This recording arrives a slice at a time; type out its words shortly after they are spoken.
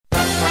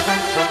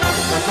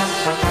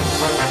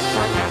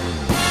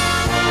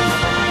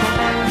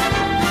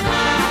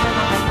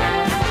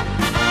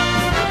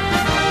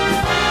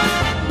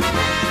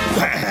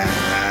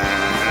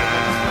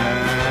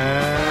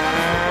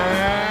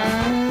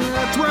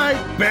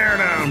Bear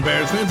down,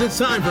 Bears fans. It's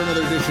time for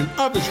another edition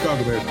of the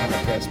Chicago Bears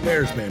podcast.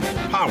 Bears Man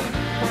powered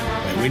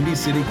by Windy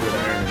City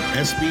Gridiron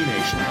and SB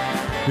Nation.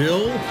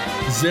 Bill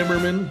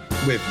Zimmerman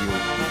with you.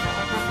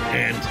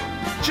 And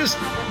just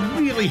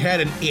really had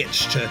an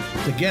itch to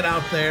get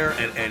out there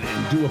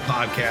and do a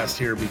podcast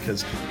here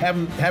because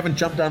haven't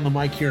jumped on the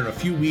mic here in a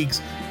few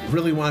weeks.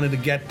 Really wanted to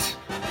get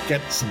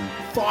some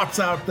thoughts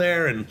out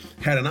there and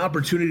had an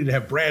opportunity to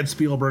have Brad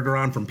Spielberger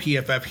on from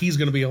PFF. He's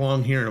going to be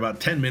along here in about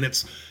 10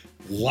 minutes.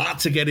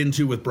 Lots to get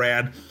into with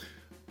Brad.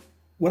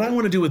 What I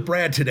want to do with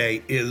Brad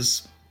today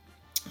is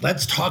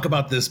let's talk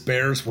about this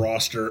Bears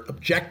roster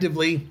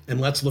objectively, and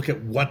let's look at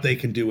what they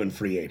can do in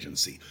free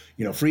agency.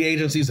 You know, free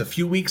agency is a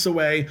few weeks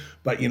away,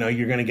 but, you know,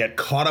 you're going to get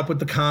caught up with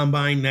the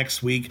combine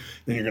next week.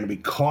 Then you're going to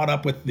be caught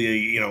up with the,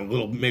 you know,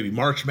 little maybe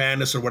March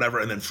Madness or whatever,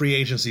 and then free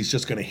agency is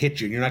just going to hit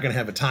you. You're not going to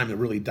have a time to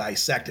really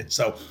dissect it.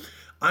 So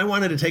I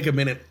wanted to take a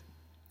minute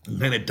and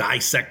kind of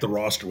dissect the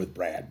roster with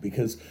Brad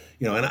because,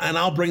 you know, and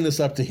I'll bring this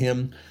up to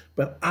him,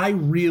 but I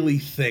really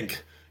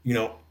think, you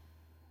know,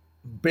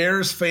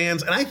 Bears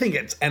fans, and I think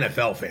it's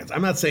NFL fans.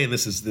 I'm not saying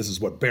this is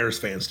what Bears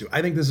fans do.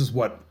 I think this is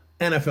what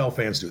NFL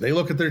fans do. They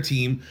look at their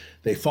team,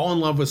 they fall in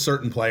love with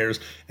certain players,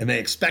 and they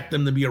expect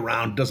them to be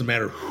around. Doesn't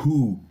matter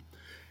who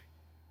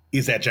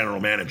is that general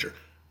manager.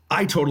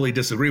 I totally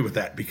disagree with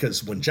that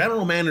because when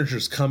general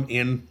managers come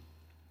in,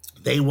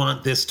 they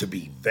want this to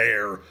be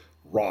their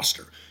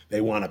roster.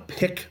 They want to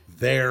pick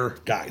their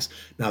guys.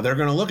 Now they're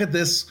going to look at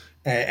this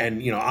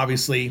and you know,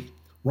 obviously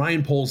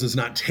Ryan Poles is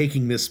not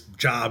taking this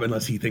job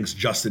unless he thinks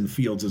Justin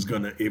Fields is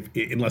going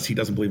to, unless he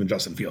doesn't believe in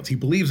Justin Fields. He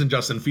believes in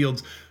Justin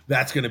Fields.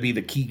 That's going to be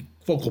the key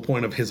focal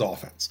point of his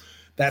offense.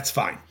 That's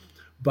fine.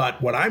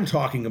 But what I'm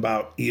talking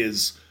about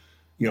is,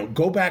 you know,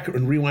 go back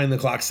and rewind the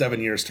clock 7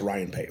 years to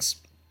Ryan Pace.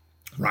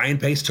 Ryan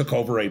Pace took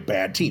over a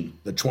bad team.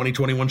 The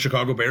 2021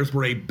 Chicago Bears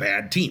were a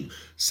bad team.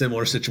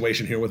 Similar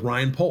situation here with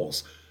Ryan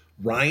Poles.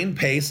 Ryan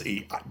Pace,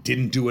 he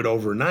didn't do it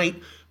overnight,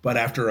 but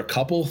after a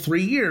couple,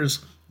 3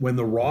 years, when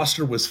the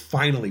roster was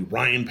finally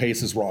Ryan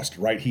Pace's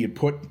roster, right? He had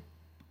put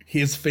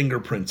his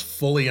fingerprints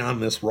fully on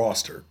this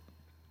roster.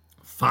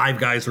 5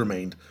 guys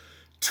remained.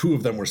 2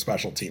 of them were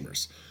special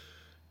teamers.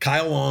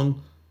 Kyle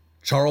Long,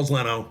 Charles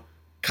Leno,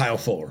 Kyle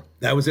Fuller.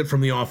 That was it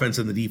from the offense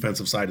and the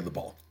defensive side of the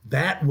ball.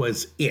 That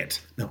was it.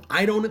 Now,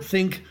 I don't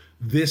think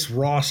this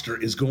roster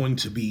is going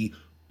to be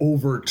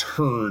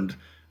overturned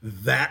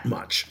that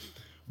much.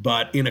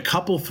 But in a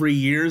couple, 3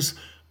 years,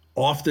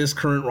 off this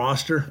current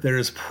roster, there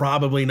is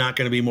probably not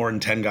going to be more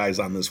than 10 guys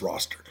on this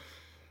roster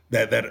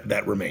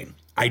that remain.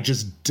 I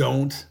just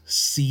don't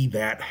see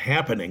that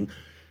happening.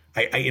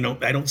 I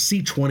don't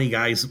see 20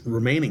 guys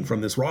remaining from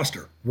this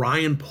roster.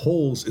 Ryan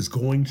Poles is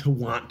going to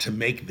want to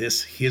make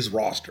this his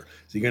roster.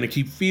 Is he going to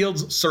keep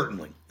Fields?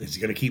 Certainly. Is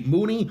he going to keep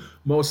Mooney?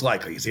 Most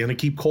likely. Is he going to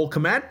keep Cole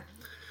Kmet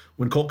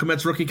when Cole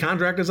Kmet's rookie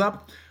contract is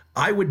up?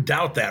 I would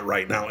doubt that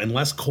right now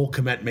unless Cole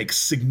Kmet makes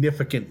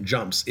significant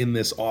jumps in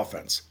this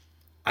offense.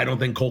 I don't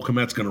think Cole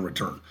Kmet's going to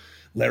return.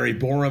 Larry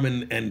Borum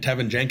and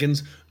Tevin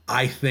Jenkins,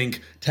 I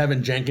think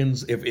Tevin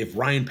Jenkins, if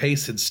Ryan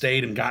Pace had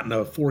stayed and gotten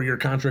a 4-year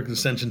contract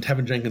extension,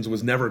 Tevin Jenkins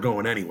was never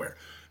going anywhere.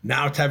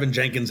 Now Tevin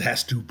Jenkins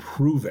has to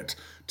prove it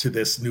to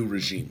this new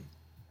regime.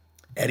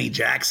 Eddie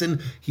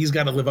Jackson, he's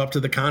got to live up to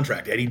the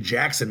contract. Eddie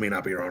Jackson may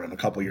not be around in a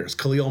couple years.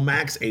 Khalil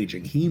Mack's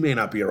aging. He may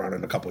not be around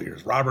in a couple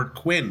years. Robert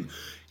Quinn,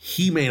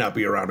 he may not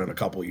be around in a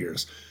couple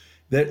years.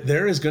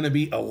 There is going to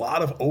be a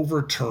lot of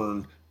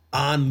overturn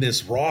on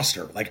this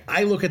roster. Like,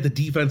 I look at the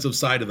defensive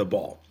side of the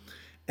ball,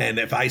 and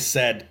if I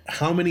said,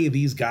 how many of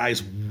these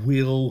guys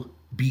will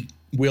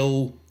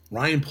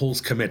Ryan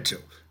Poles commit to?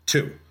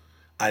 2.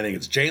 I think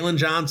it's Jalen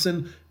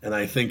Johnson, and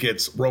I think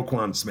it's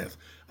Roquan Smith.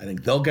 I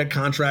think they'll get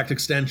contract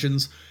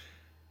extensions.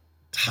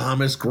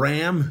 Thomas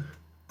Graham,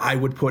 I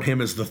would put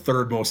him as the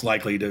 3rd most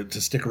likely to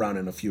stick around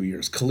in a few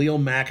years. Khalil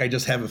Mack, I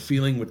just have a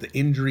feeling with the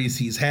injuries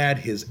he's had,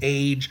 his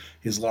age,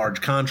 his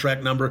large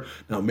contract number.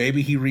 Now,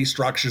 maybe he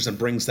restructures and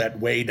brings that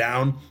way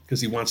down because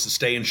he wants to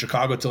stay in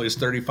Chicago till he's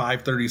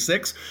 35,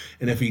 36.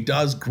 And if he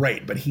does,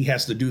 great. But he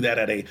has to do that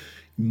at a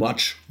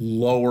much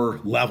lower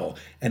level.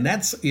 And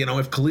that's, you know,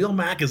 if Khalil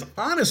Mack is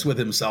honest with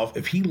himself,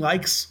 if he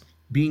likes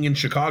being in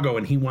Chicago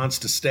and he wants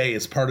to stay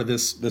as part of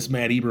this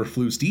Matt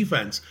Eberflus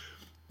defense,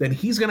 then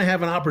he's going to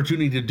have an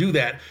opportunity to do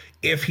that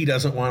if he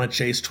doesn't want to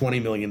chase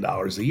 $20 million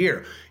a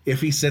year.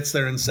 If he sits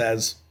there and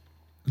says,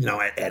 you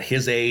know, at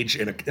his age,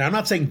 I'm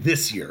not saying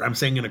this year, I'm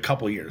saying in a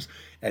couple years,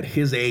 at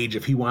his age,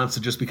 if he wants to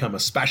just become a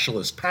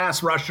specialist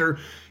pass rusher,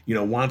 you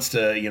know, wants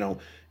to, you know,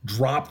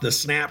 drop the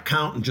snap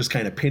count and just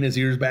kind of pin his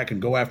ears back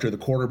and go after the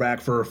quarterback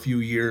for a few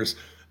years,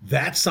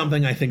 that's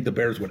something I think the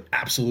Bears would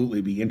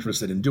absolutely be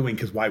interested in doing,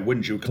 because why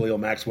wouldn't you? Khalil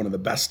Mack's one of the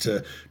best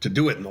to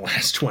do it in the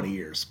last 20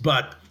 years.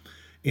 But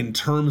in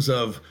terms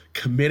of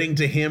committing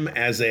to him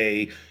as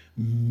a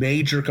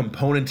major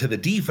component to the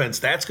defense,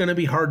 that's going to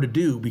be hard to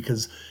do,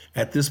 because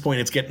at this point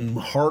it's getting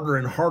harder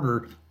and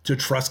harder to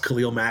trust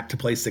Khalil Mack to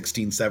play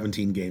 16,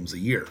 17 games a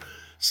year.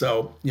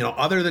 So, you know,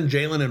 other than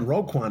Jalen and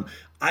Roquan,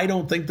 I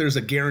don't think there's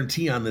a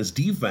guarantee on this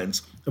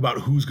defense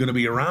about who's going to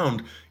be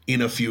around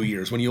in a few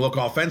years. When you look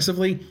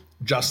offensively,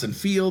 Justin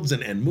Fields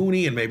and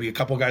Mooney and maybe a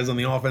couple guys on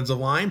the offensive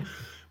line.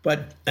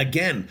 But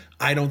again,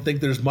 I don't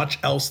think there's much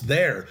else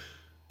there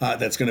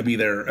that's going to be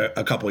there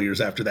a couple of years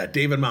after that.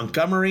 David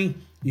Montgomery,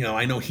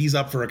 I know he's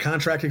up for a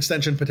contract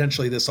extension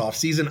potentially this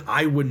offseason.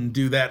 I wouldn't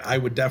do that. I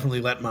would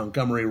definitely let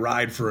Montgomery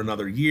ride for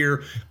another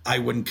year. I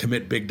wouldn't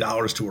commit big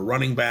dollars to a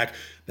running back.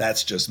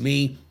 That's just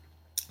me.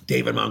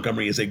 David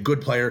Montgomery is a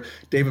good player.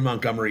 David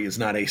Montgomery is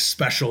not a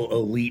special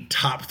elite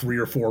top 3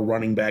 or 4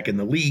 running back in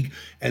the league,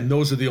 and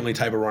those are the only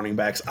type of running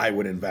backs I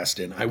would invest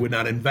in. I would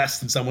not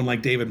invest in someone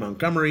like David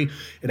Montgomery.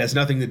 It has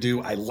nothing to do.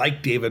 I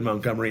like David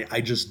Montgomery.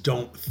 I just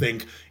don't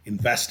think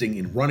investing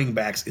in running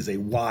backs is a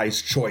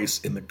wise choice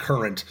in the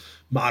current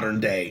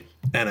modern day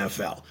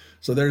NFL.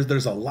 So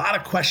there's a lot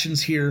of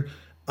questions here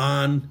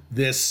on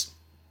this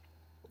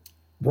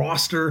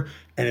roster,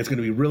 and it's going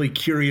to be really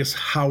curious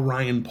how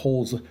Ryan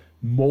Poles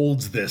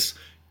molds this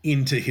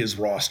into his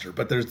roster.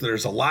 But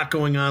there's a lot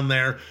going on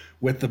there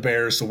with the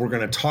Bears, so we're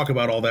going to talk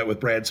about all that with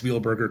Brad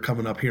Spielberger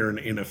coming up here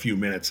in a few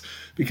minutes.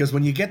 Because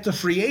when you get to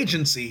free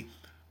agency,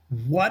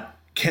 what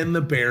can the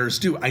Bears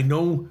do? I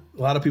know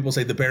a lot of people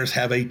say the Bears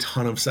have a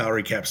ton of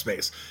salary cap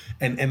space,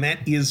 and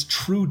that is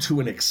true to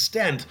an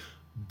extent,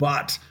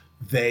 but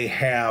they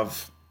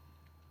have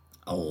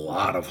a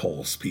lot of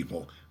holes,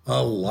 people.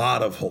 A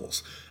lot of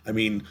holes. I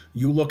mean,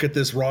 you look at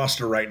this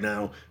roster right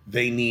now,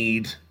 they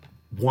need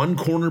one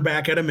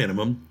cornerback at a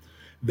minimum.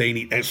 They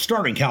need a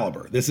starting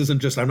caliber. This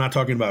isn't just, I'm not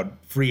talking about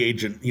free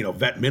agent,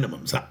 vet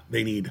minimums.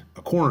 They need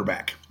a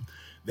cornerback.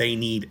 They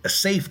need a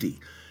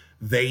safety.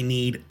 They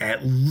need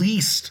at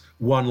least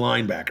one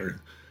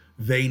linebacker.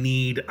 They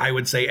need, I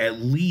would say, at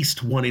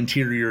least one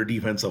interior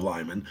defensive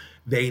lineman.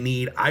 They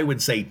need, I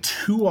would say,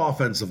 2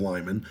 offensive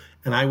linemen,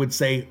 and I would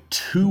say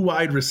 2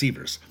 wide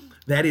receivers.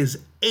 That is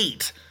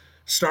 8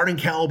 starting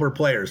caliber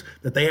players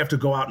that they have to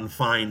go out and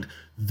find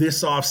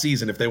this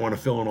offseason if they want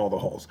to fill in all the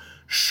holes.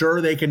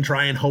 Sure, they can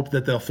try and hope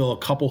that they'll fill a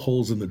couple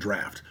holes in the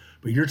draft,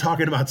 but you're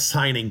talking about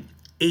signing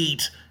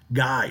 8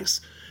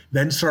 guys.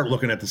 Then start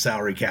looking at the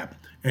salary cap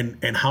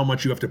and how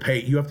much you have to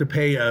pay. You have to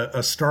pay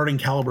a starting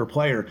caliber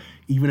player,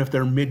 even if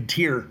they're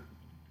mid-tier,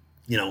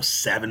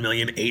 $7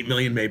 million, $8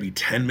 million, maybe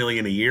 $10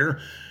 million a year.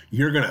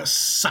 You're going to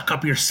suck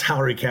up your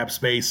salary cap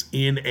space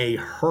in a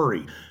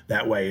hurry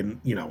that way.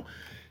 And,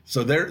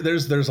 so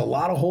there's a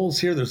lot of holes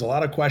here. There's a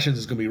lot of questions.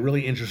 It's going to be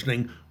really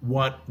interesting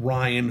what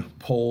Ryan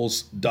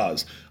Poles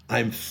does.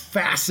 I'm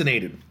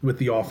fascinated with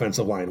the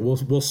offensive line.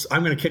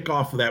 I'm going to kick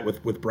off that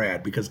with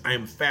Brad because I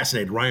am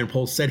fascinated. Ryan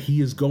Poles said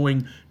he is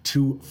going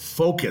to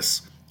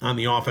focus on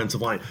the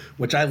offensive line,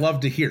 which I love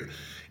to hear.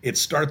 It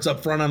starts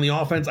up front on the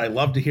offense. I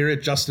love to hear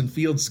it. Justin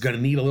Fields is going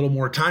to need a little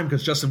more time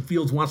because Justin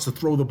Fields wants to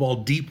throw the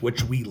ball deep,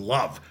 which we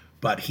love,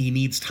 but he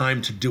needs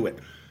time to do it.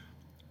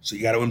 So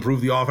you got to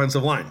improve the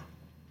offensive line.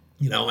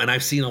 And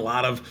I've seen a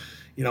lot of,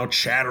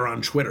 chatter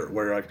on Twitter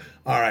where like,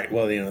 all right,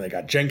 well, they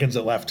got Jenkins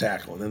at left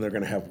tackle, and then they're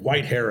going to have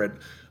Whitehair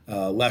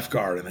at left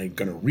guard, and they're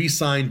going to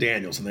re-sign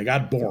Daniels, and they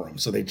got Borum.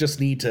 So they just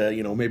need to,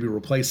 maybe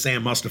replace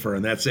Sam Mustipher,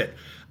 and that's it.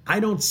 I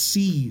don't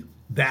see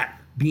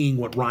that being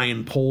what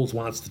Ryan Poles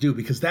wants to do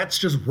because that's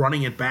just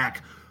running it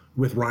back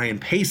with Ryan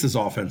Pace's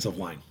offensive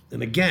line.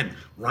 And again,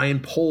 Ryan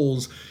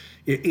Poles,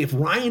 if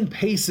Ryan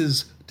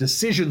Pace's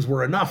decisions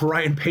were enough,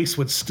 Ryan Pace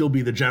would still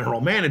be the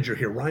general manager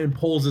here. Ryan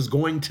Poles is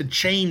going to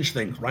change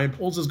things. Ryan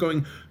Poles is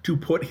going to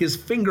put his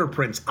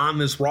fingerprints on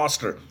this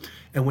roster.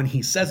 And when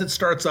he says it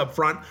starts up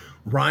front,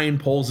 Ryan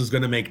Poles is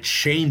going to make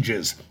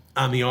changes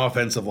on the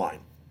offensive line.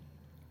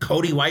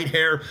 Cody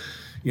Whitehair,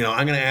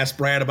 I'm going to ask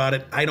Brad about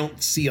it. I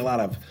don't see a lot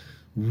of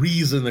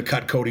reason to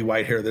cut Cody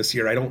Whitehair this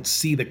year. I don't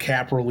see the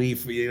cap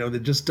relief.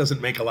 That just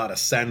doesn't make a lot of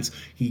sense.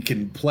 He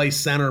can play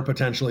center,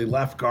 potentially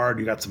left guard.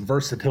 You got some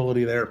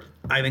versatility there.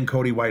 I think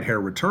Cody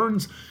Whitehair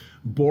returns.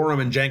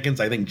 Borum and Jenkins,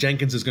 I think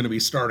Jenkins is going to be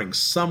starting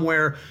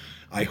somewhere.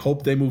 I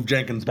hope they move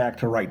Jenkins back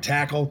to right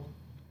tackle.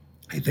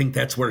 I think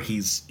that's where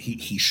he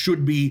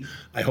should be.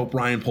 I hope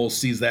Ryan Poles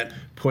sees that,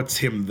 puts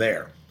him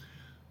there.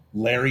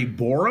 Larry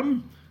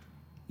Borum,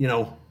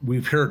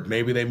 we've heard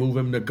maybe they move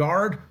him to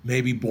guard.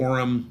 Maybe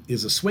Borum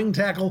is a swing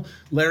tackle.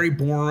 Larry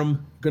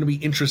Borum, going to be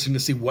interesting to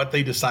see what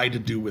they decide to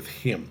do with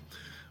him.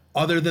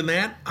 Other than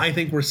that, I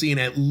think we're seeing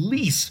at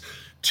least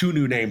 2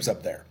 new names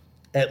up there.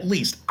 At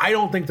least. I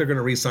don't think they're going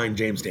to re-sign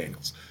James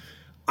Daniels.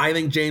 I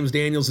think James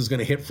Daniels is going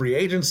to hit free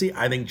agency.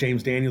 I think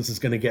James Daniels is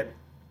going to get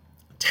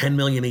 $10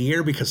 million a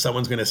year because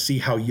someone's going to see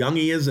how young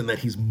he is and that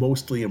he's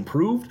mostly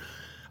improved.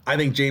 I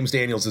think James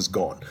Daniels is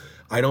gone.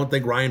 I don't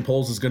think Ryan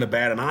Poles is going to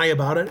bat an eye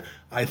about it.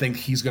 I think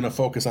he's going to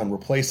focus on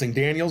replacing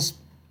Daniels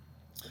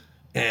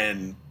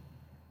and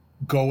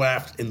go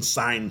after and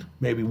sign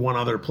maybe one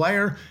other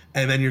player,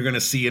 and then you're going to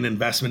see an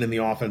investment in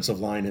the offensive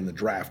line in the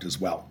draft as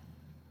well.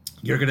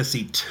 You're going to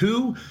see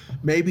 2,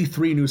 maybe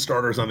 3 new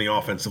starters on the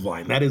offensive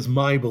line. That is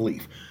my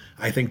belief.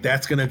 I think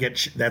that's going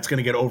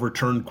to get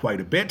overturned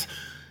quite a bit.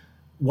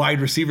 Wide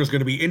receiver is going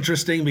to be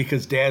interesting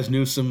because Daz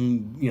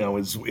Newsome,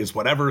 is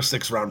whatever,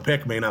 6th-round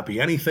pick, may not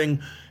be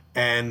anything.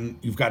 And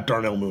you've got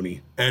Darnell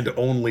Mooney and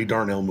only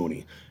Darnell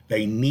Mooney.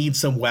 They need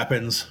some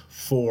weapons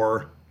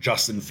for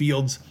Justin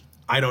Fields.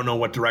 I don't know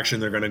what direction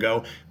they're going to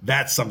go.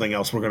 That's something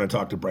else we're going to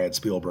talk to Brad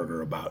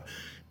Spielberger about.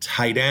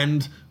 Tight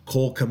end,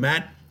 Cole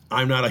Kmet.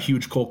 I'm not a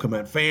huge Cole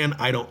Kmet fan.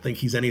 I don't think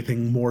he's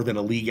anything more than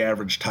a league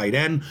average tight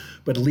end.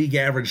 But league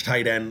average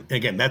tight end,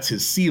 again, that's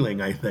his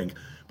ceiling, I think.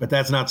 But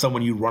that's not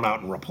someone you run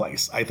out and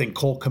replace. I think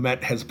Cole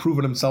Kmet has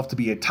proven himself to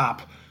be a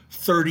top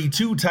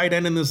 32 tight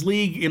end in this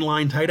league,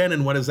 inline tight end.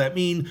 And what does that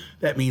mean?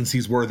 That means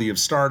he's worthy of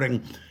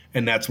starting,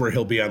 and that's where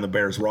he'll be on the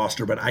Bears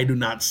roster. But I do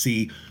not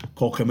see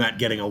Cole Kmet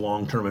getting a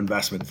long-term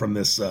investment from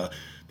this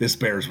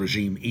Bears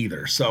regime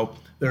either. So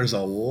there's a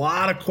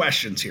lot of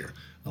questions here.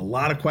 A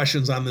lot of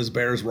questions on this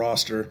Bears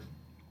roster.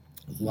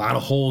 A lot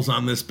of holes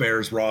on this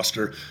Bears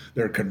roster.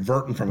 They're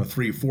converting from a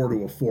 3-4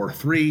 to a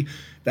 4-3.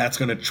 That's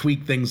going to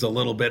tweak things a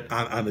little bit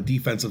on the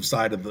defensive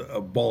side of the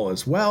ball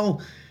as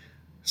well.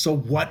 So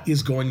what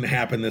is going to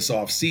happen this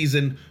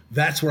offseason?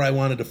 That's where I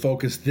wanted to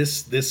focus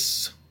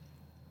this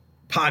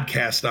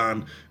podcast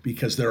on,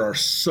 because there are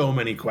so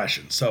many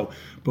questions. So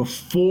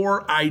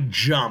before I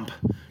jump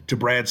to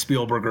Brad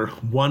Spielberger,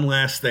 one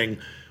last thing.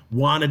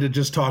 Wanted to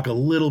just talk a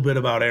little bit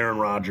about Aaron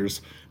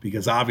Rodgers,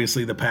 because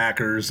obviously the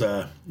Packers,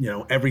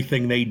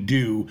 everything they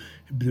do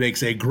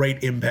makes a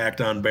great impact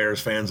on Bears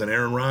fans, and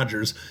Aaron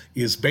Rodgers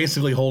is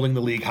basically holding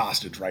the league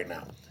hostage right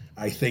now.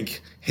 I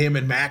think him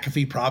and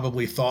McAfee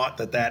probably thought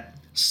that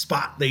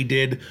spot they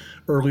did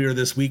earlier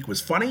this week was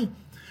funny.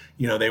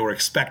 They were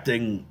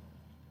expecting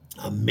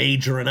a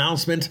major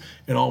announcement,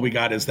 and all we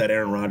got is that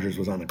Aaron Rodgers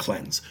was on a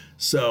cleanse.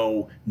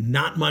 So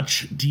not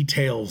much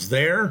details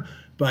there,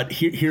 but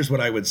here's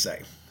what I would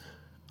say.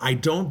 I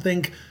don't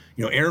think,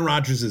 Aaron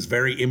Rodgers is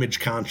very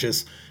image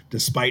conscious,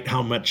 despite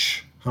how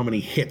many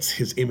hits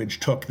his image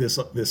took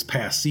this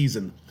past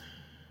season.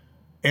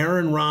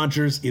 Aaron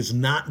Rodgers is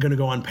not going to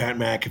go on Pat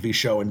McAfee's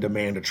show and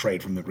demand a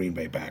trade from the Green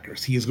Bay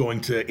Packers. He is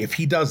going to, if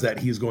he does that,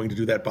 he is going to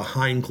do that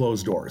behind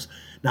closed doors.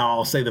 Now,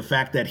 I'll say the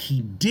fact that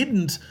he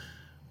didn't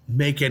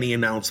make any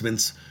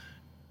announcements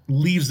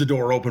leaves the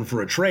door open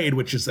for a trade,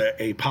 which is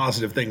a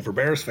positive thing for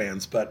Bears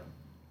fans, but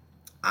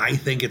I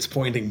think it's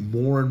pointing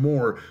more and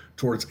more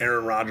towards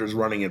Aaron Rodgers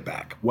running it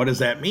back. What does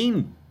that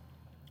mean?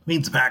 It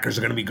means the Packers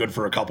are going to be good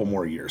for a couple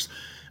more years.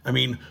 I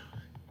mean,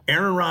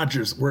 Aaron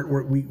Rodgers,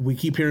 we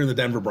keep hearing the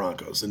Denver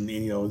Broncos, and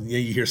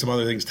you hear some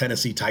other things,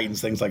 Tennessee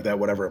Titans, things like that,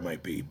 whatever it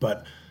might be.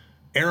 But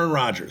Aaron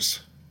Rodgers,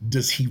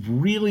 does he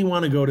really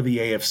want to go to the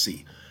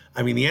AFC?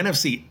 I mean, the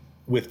NFC,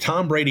 with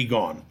Tom Brady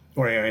gone,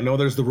 or I know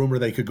there's the rumor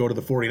they could go to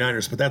the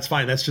 49ers, but that's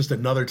fine. That's just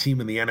another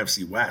team in the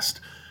NFC West.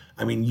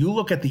 I mean, you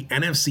look at the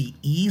NFC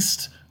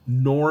East,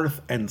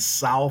 North, and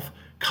South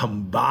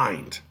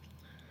combined,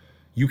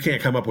 you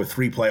can't come up with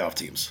 3 playoff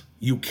teams.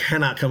 You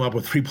cannot come up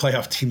with 3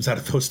 playoff teams out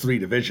of those 3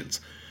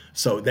 divisions.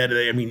 So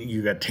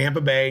you got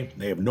Tampa Bay.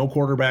 They have no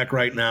quarterback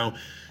right now.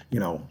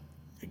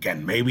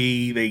 Again,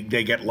 maybe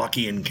they get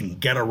lucky and can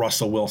get a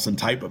Russell Wilson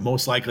type, but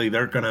most likely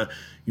they're going to,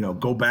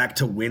 go back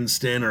to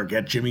Winston or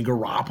get Jimmy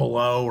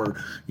Garoppolo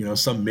or,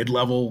 some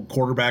mid-level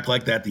quarterback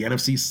like that. The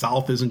NFC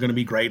South isn't going to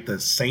be great. The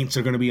Saints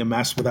are going to be a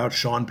mess without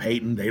Sean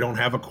Payton. They don't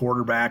have a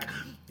quarterback.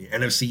 The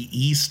NFC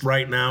East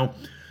right now,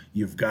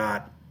 you've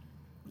got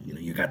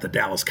the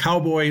Dallas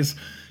Cowboys,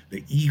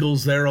 the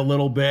Eagles there a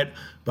little bit,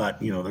 but,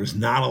 there's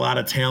not a lot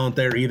of talent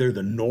there either.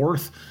 The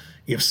North,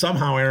 if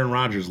somehow Aaron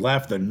Rodgers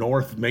left, the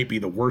North may be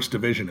the worst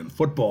division in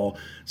football.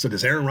 So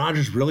does Aaron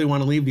Rodgers really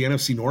want to leave the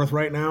NFC North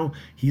right now?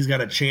 He's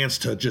got a chance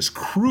to just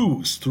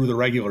cruise through the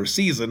regular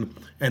season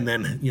and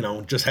then,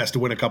 just has to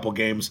win a couple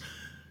games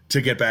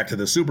to get back to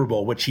the Super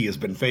Bowl, which he has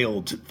been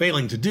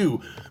failing to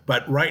do.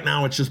 But right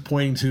now it's just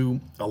pointing to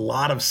a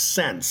lot of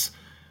sense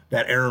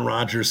that Aaron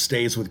Rodgers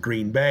stays with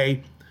Green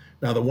Bay.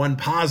 Now, the one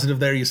positive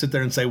there, you sit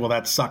there and say, well,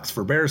 that sucks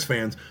for Bears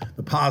fans.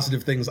 The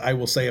positive things I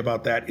will say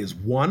about that is,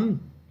 one,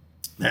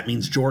 that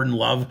means Jordan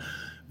Love,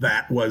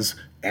 that was,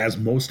 as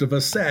most of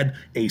us said,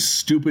 a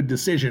stupid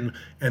decision,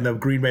 and the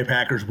Green Bay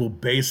Packers will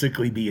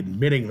basically be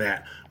admitting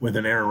that with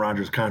an Aaron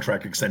Rodgers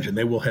contract extension.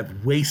 They will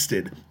have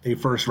wasted a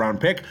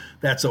first-round pick.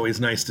 That's always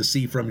nice to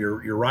see from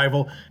your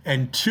rival.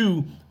 And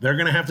 2, they're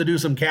going to have to do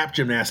some cap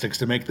gymnastics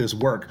to make this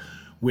work,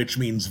 which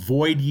means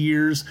void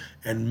years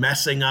and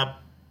messing up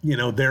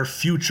their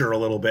future a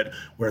little bit,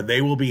 where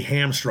they will be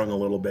hamstrung a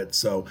little bit.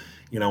 So,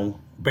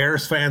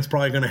 Bears fans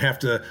probably going to have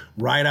to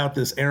ride out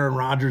this Aaron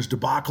Rodgers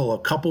debacle a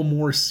couple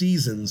more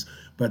seasons.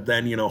 But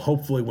then,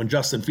 hopefully when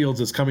Justin Fields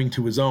is coming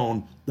to his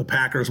own, the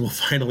Packers will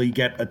finally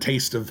get a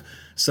taste of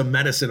some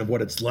medicine of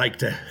what it's like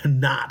to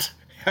not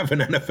have an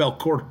NFL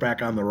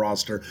quarterback on the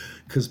roster,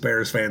 because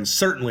Bears fans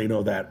certainly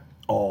know that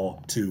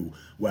all too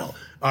well.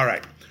 All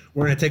right.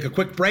 We're going to take a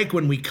quick break.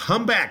 When we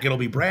come back, it'll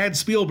be Brad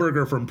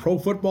Spielberger from Pro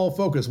Football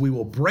Focus. We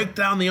will break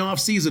down the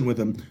offseason with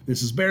him.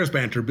 This is Bears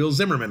Banter. Bill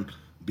Zimmerman.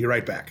 Be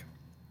right back.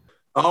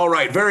 All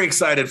right. Very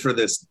excited for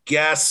this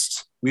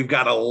guest. We've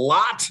got a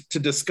lot to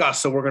discuss,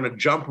 so we're going to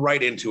jump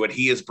right into it.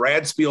 He is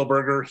Brad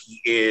Spielberger.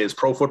 He is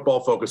Pro Football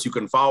Focus. You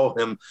can follow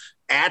him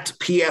at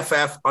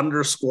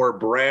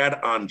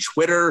PFF_Brad on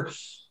Twitter.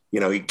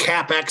 he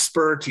cap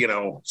expert,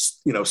 pseudo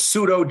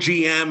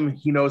GM.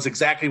 He knows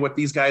exactly what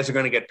these guys are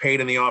going to get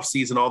paid in the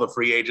offseason, all the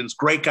free agents.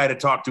 Great guy to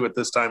talk to at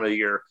this time of the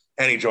year.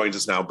 And he joins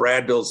us now.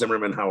 Brad Bill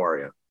Zimmerman, how are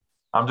you?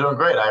 I'm doing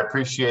great. I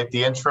appreciate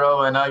the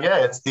intro. And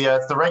it's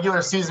the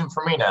regular season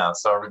for me now.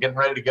 So we're getting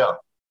ready to go.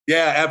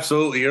 Yeah,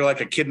 absolutely. You're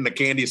like a kid in a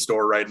candy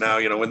store right now.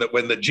 When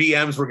the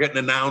GMs were getting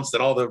announced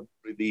and all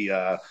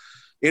the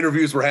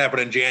interviews were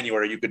happening in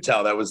January, you could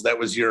tell that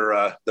was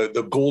your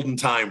the golden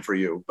time for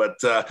you. But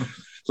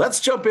let's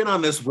jump in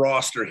on this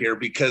roster here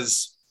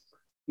because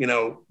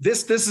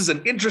this is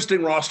an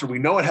interesting roster. We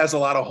know it has a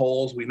lot of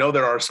holes. We know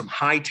there are some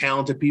high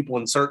talented people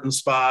in certain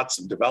spots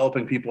and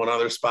developing people in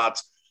other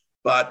spots.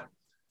 But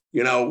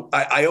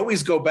I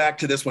always go back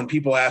to this when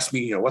people ask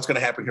me, what's going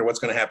to happen here? What's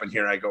going to happen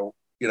here? I go,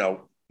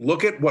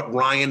 look at what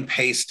Ryan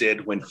Pace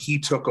did when he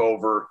took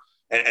over.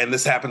 And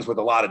this happens with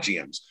a lot of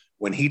GMs.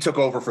 When he took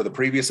over for the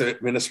previous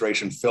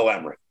administration, Phil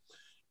Emery,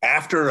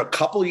 after a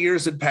couple of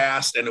years had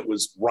passed and it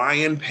was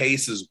Ryan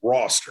Pace's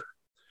roster,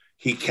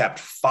 he kept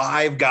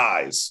 5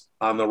 guys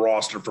on the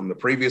roster from the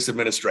previous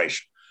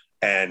administration.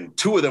 And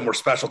 2 of them were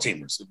special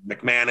teamers,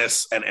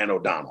 McManus and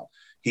O'Donnell.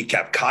 He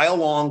kept Kyle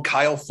Long,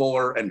 Kyle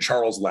Fuller, and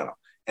Charles Leno.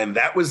 And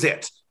that was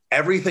it.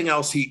 Everything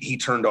else he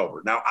turned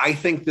over. Now, I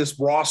think this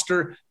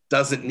roster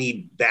doesn't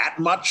need that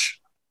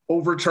much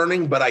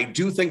overturning, but I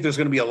do think there's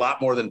going to be a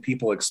lot more than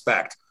people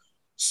expect.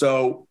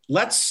 So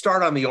let's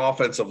start on the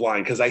offensive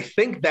line, because I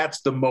think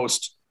that's the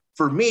most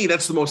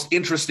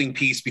interesting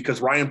piece,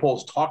 because Ryan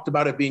Poles talked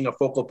about it being a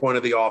focal point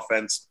of the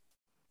offense.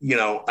 We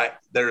got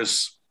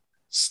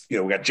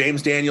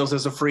James Daniels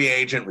as a free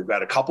agent. We've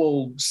got a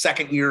couple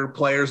second-year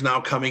players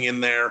now coming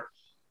in there.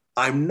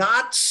 I'm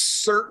not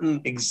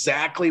certain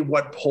exactly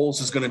what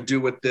Poles is going to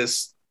do with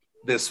this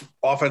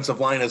offensive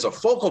line as a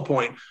focal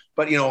point,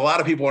 but a lot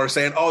of people are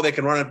saying, they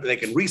can run it, they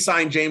can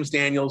re-sign James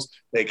Daniels,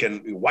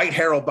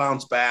 Whitehair will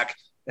bounce back,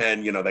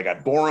 and they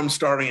got Borum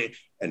starting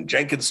and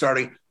Jenkins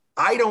starting.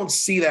 I don't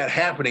see that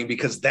happening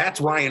because that's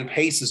Ryan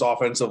Pace's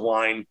offensive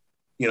line,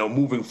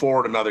 moving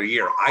forward another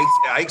year.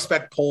 I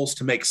expect Poles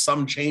to make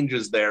some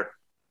changes there.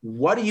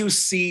 What do you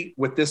see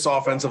with this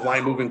offensive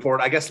line moving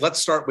forward? I guess let's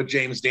start with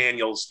James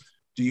Daniels.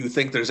 Do you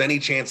think there's any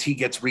chance he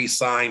gets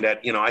re-signed at,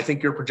 I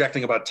think you're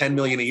projecting about $10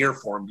 million a year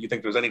for him. Do you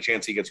think there's any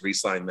chance he gets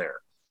re-signed there?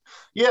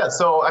 Yeah,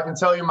 so I can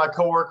tell you my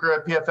coworker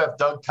at PFF,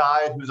 Doug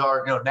Tide, who's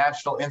our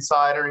national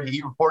insider,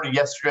 he reported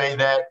yesterday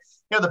that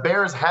the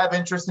Bears have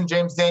interest in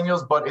James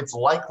Daniels, but it's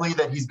likely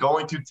that he's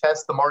going to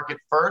test the market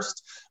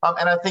first.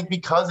 And I think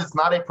because it's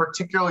not a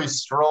particularly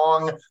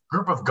strong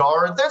group of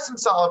guards, there's some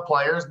solid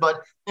players,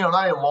 but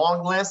not a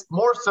long list.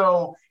 More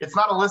so, it's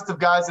not a list of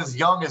guys as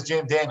young as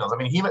James Daniels. I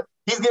mean, he's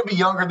going to be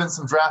younger than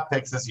some draft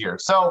picks this year.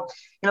 So,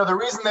 the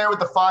reason there with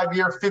the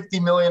 5-year,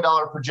 $50 million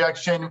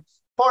projection,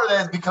 part of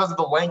that is because of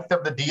the length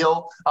of the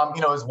deal,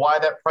 is why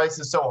that price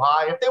is so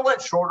high. If they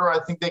went shorter, I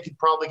think they could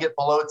probably get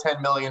below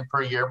 $10 million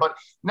per year. But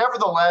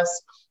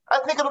nevertheless, I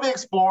think it'll be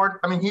explored.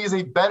 I mean, he's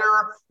a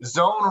better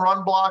zone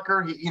run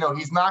blocker.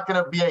 He's not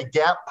going to be a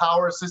gap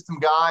power system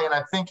guy. And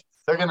I think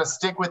they're going to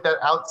stick with that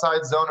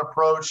outside zone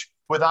approach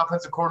with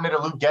offensive coordinator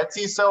Luke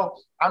Getsy. So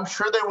I'm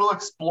sure they will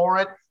explore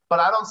it. But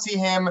I don't see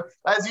him,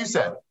 as you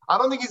said, I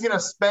don't think he's going to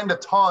spend a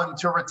ton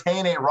to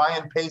retain a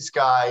Ryan Pace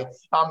guy.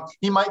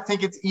 He might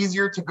think it's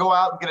easier to go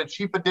out and get a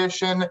cheap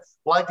addition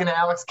like an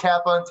Alex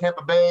Kappa in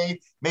Tampa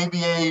Bay,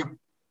 maybe a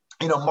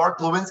Mark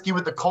Lewinsky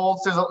with the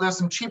Colts. There's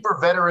some cheaper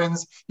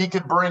veterans he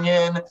could bring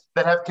in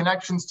that have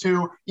connections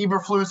to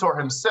Eberflus or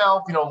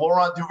himself,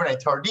 Laurent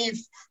Duvernay-Tardif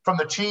from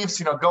the Chiefs,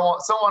 so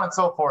on and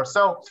so forth.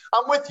 So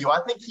I'm with you.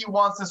 I think he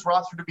wants this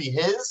roster to be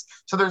his,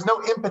 so there's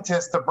no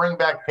impetus to bring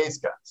back Pace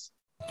guys.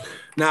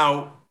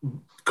 Now,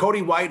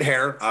 Cody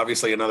Whitehair,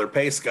 obviously another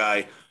Pace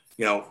guy,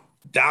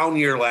 down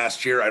year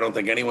last year. I don't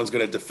think anyone's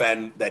going to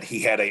defend that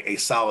he had a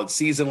solid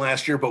season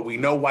last year, but we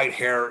know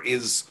Whitehair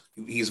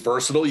he's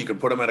versatile. You can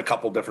put him at a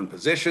couple different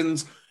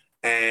positions.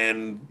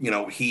 And,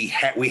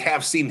 we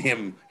have seen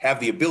him have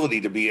the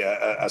ability to be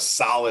a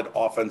solid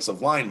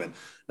offensive lineman.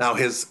 Now,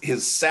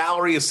 his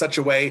salary is such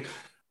a way.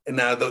 And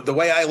the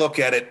way I look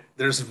at it,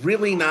 there's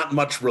really not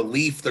much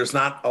relief. There's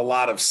not a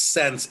lot of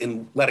sense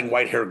in letting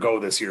Whitehair go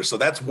this year. So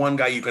that's one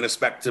guy you can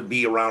expect to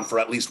be around for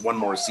at least one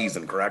more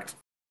season, correct?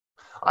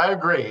 I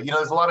agree.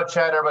 There's a lot of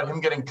chatter about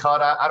him getting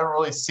cut. I don't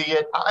really see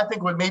it. I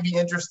think what may be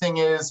interesting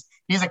is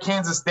he's a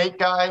Kansas State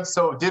guy.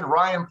 So did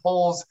Ryan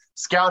Poles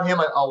scout him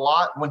a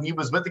lot when he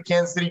was with the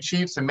Kansas City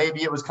Chiefs? And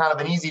maybe it was kind of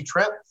an easy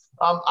trip.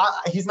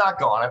 He's not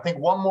gone. I think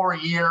one more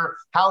year,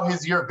 how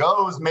his year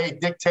goes may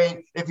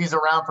dictate if he's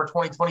around for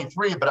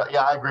 2023. But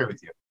yeah, I agree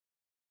with you.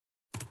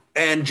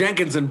 And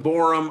Jenkins and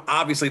Borum,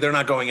 obviously they're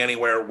not going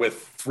anywhere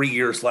with 3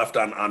 years left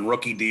on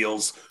rookie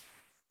deals.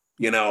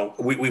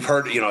 We've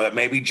heard, that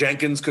maybe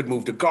Jenkins could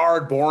move to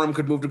guard, Borum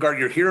could move to guard.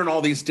 You're hearing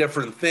all these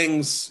different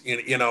things,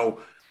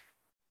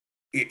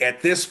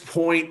 at this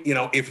point,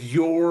 if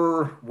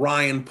you're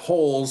Ryan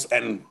Poles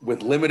and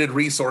with limited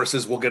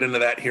resources, we'll get into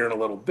that here in a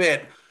little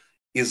bit.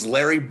 Is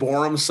Larry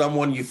Borum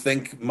someone you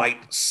think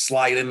might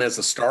slide in as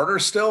a starter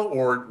still,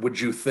 or would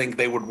you think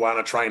they would want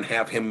to try and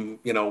have him,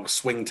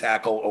 swing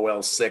tackle,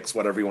 OL6,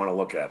 whatever you want to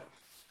look at?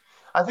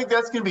 I think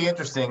that's going to be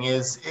interesting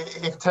is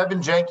if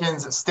Tevin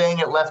Jenkins staying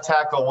at left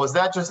tackle, was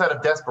that just out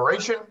of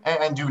desperation?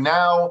 And do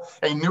now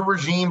a new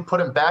regime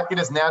put him back in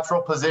his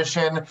natural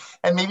position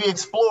and maybe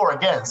explore,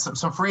 again,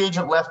 some free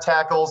agent left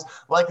tackles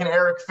like an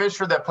Eric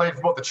Fisher that played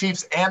for both the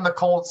Chiefs and the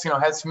Colts,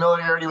 has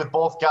familiarity with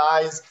both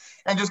guys,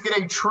 and just get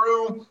a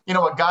true,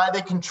 a guy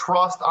they can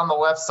trust on the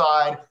left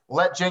side,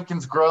 let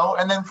Jenkins grow.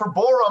 And then for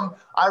Borum,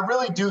 I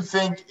really do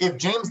think if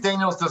James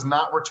Daniels does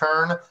not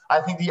return,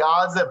 I think the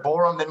odds that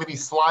Borum then maybe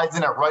slides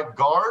in at right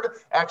guard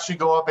actually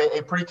go up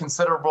a pretty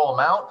considerable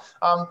amount.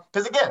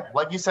 Because again,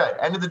 like you said,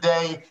 end of the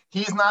day,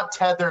 he's not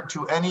tethered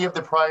to any of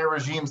the prior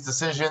regime's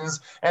decisions.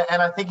 And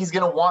I think he's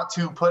going to want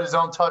to put his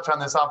own touch on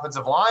this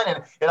offensive line.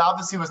 And it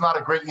obviously was not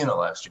a great unit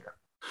last year.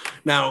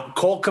 Now,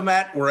 Cole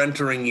Kmet, we're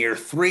entering year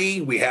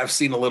 3. We have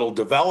seen a little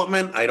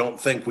development. I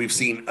don't think we've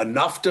seen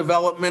enough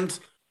development.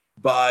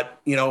 But,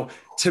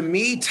 to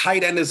me,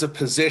 tight end is a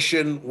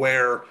position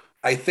where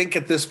I think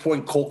at this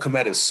point, Cole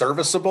Kmet is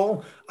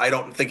serviceable. I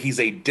don't think he's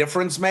a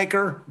difference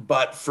maker.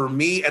 But for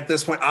me at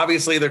this point,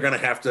 obviously, they're going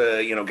to have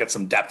to, get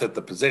some depth at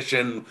the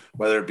position,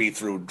 whether it be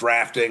through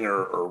drafting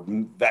or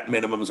vet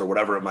minimums or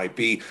whatever it might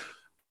be.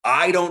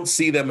 I don't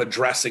see them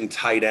addressing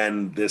tight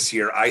end this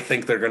year. I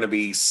think they're going to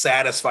be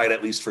satisfied,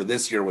 at least for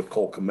this year, with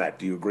Cole Kmet.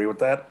 Do you agree with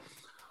that?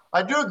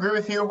 I do agree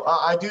with you.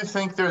 I do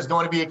think there's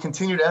going to be a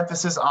continued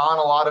emphasis on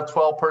a lot of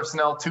 12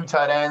 personnel, 2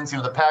 tight ends.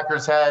 The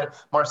Packers had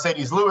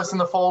Mercedes Lewis in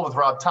the fold with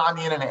Rob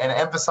Tonyan and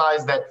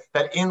emphasized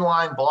that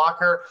inline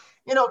blocker.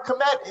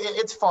 Kmet,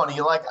 it's funny.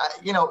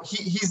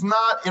 He's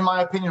not, in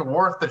my opinion,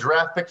 worth the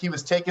draft pick he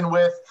was taken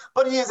with,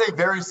 but he is a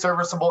very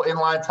serviceable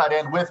inline tight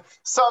end with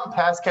some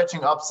pass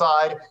catching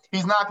upside.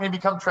 He's not going to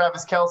become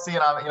Travis Kelce, and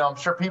I'm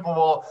sure people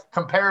will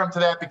compare him to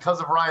that because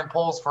of Ryan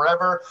Poles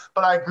forever.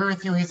 But I agree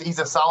with you. He's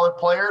a solid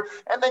player.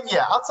 And then,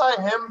 outside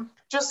of him,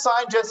 just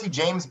sign Jesse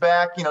James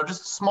back.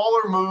 Just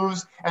smaller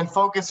moves and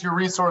focus your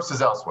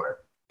resources elsewhere.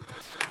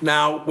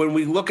 Now, when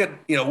we look at,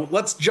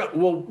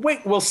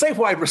 we'll save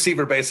wide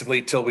receiver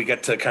basically till we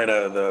get to kind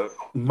of the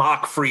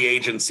mock free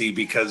agency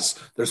because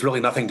there's really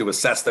nothing to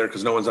assess there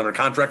because no one's under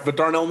contract but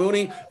Darnell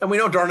Mooney. And we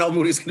know Darnell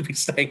Mooney is going to be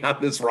staying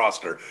on this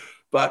roster.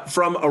 But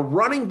from a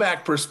running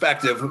back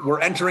perspective,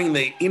 we're entering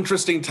the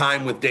interesting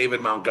time with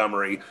David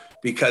Montgomery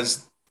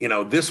because,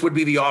 this would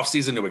be the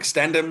offseason to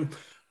extend him.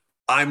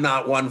 I'm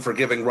not one for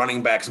giving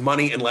running backs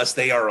money unless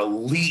they are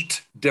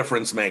elite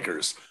difference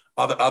makers.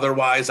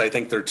 Otherwise, I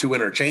think they're too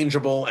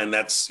interchangeable. And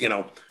that's,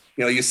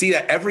 you see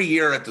that every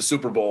year at the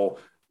Super Bowl,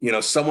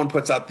 someone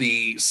puts out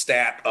the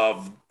stat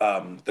of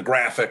the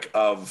graphic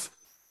of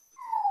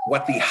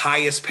what the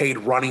highest paid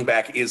running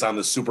back is on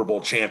the Super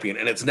Bowl champion.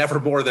 And it's never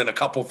more than a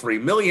couple, 3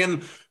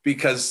 million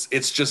because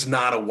it's just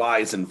not a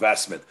wise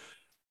investment.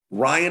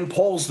 Ryan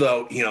Poles,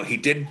 though, he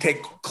did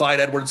take Clyde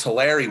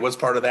Edwards-Helaire. He was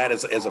part of that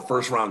as a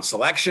first-round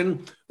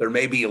selection. There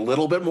may be a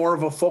little bit more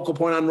of a focal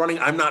point on running.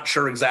 I'm not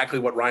sure exactly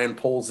what Ryan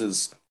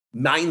Poles'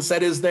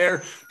 mindset is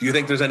there. Do you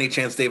think there's any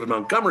chance David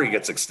Montgomery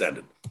gets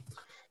extended?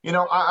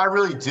 I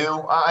really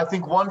do. I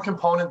think one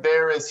component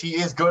there is he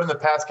is good in the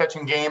pass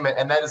catching game,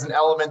 and that is an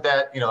element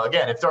that,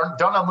 again, if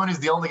Darnell Mooney is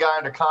the only guy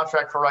under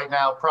contract for right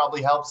now,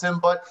 probably helps him.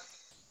 But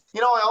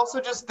I also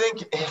just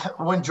think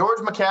when George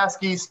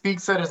McCaskey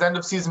speaks at his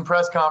end-of-season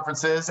press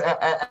conferences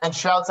and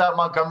shouts out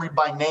Montgomery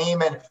by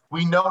name, and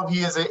we know he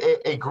is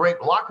a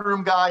great locker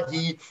room guy.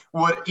 He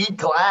would eat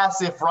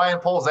glass if Ryan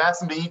Poles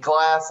asked him to eat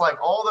glass,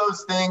 like all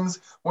those things.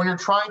 When you're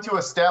trying to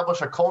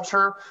establish a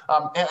culture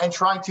and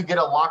trying to get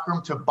a locker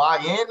room to buy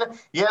in,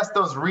 yes,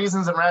 those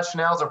reasons and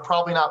rationales are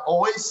probably not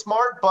always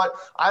smart, but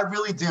I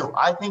really do.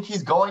 I think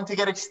he's going to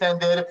get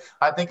extended.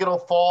 I think it'll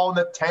fall in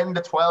the 10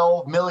 to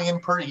 12 million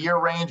per year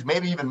range,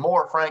 maybe even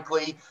more,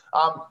 frankly.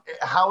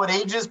 How it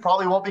ages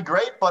probably won't be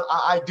great, but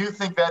I do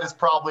think that is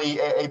probably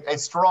a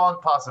strong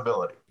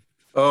possibility.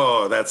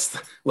 Oh,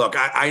 look,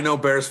 I know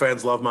Bears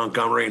fans love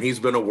Montgomery and he's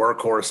been a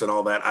workhorse and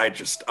all that.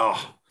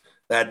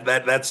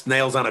 That's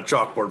nails on a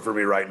chalkboard for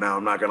me right now.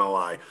 I'm not going to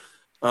lie.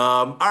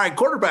 All right,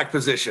 quarterback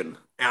position.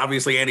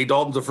 Obviously, Andy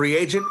Dalton's a free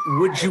agent.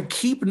 Would you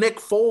keep Nick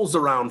Foles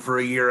around for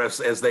a year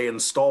as they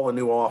install a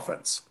new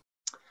offense?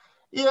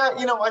 Yeah,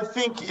 I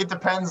think it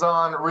depends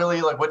on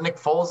really like what Nick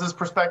Foles'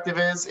 perspective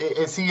is.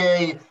 Is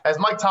he as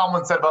Mike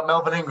Tomlin said about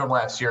Melvin Ingram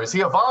last year, is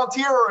he a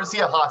volunteer or is he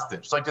a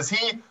hostage? Like, does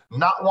he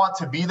not want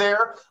to be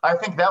there? I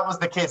think that was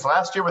the case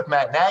last year with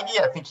Matt Nagy.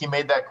 I think he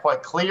made that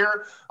quite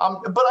clear.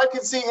 But I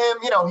could see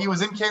him, he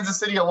was in Kansas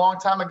City a long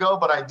time ago,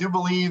 but I do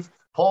believe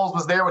Foles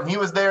was there when he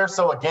was there.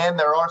 So again,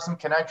 there are some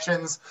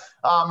connections.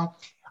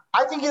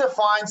 I think he's a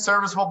fine,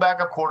 serviceable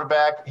backup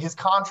quarterback. His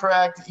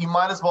contract, you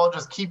might as well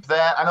just keep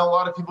that. I know a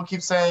lot of people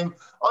keep saying,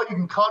 oh, you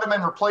can cut him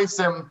and replace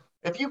him.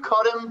 If you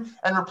cut him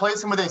and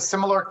replace him with a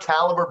similar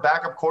caliber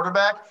backup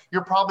quarterback,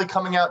 you're probably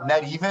coming out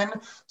net even.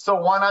 So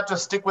why not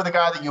just stick with a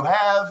guy that you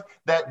have,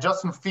 that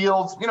Justin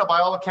Fields, by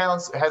all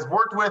accounts, has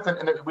worked with,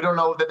 and we don't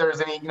know that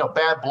there's any,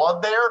 bad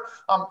blood there.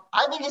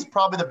 I think he's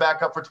probably the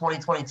backup for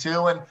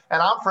 2022, and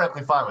I'm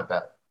frankly fine with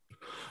that.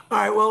 All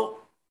right, well,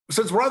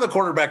 since we're on the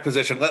quarterback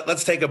position,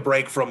 let's take a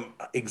break from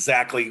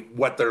exactly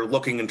what they're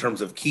looking in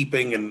terms of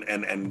keeping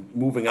and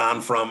moving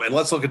on from, and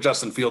let's look at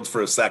Justin Fields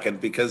for a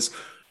second, because,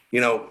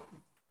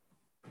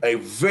 a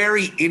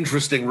very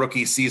interesting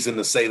rookie season,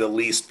 to say the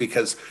least,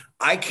 because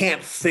I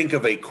can't think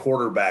of a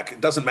quarterback, it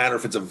doesn't matter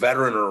if it's a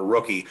veteran or a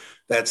rookie,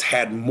 that's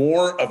had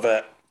more of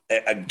a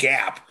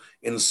gap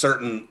in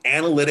certain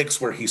analytics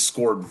where he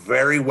scored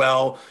very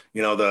well,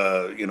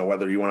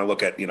 whether you want to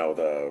look at,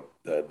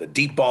 the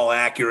deep ball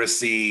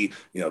accuracy,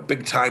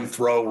 big time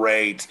throw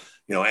rate,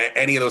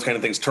 any of those kind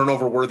of things,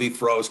 turnover worthy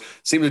throws,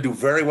 seem to do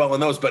very well in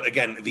those. But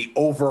again, the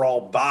overall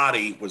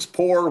body was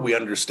poor. We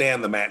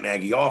understand the Matt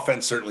Nagy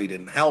offense certainly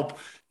didn't help.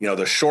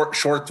 The short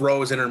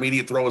throws,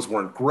 intermediate throws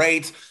weren't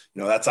great.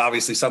 That's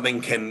obviously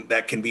something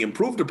that can be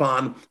improved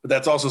upon, but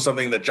that's also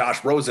something that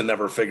Josh Rosen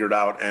never figured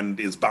out and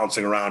is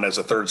bouncing around as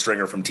a third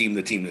stringer from team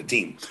to team to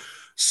team.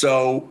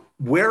 So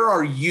where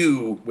are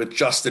you with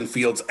Justin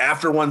Fields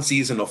after one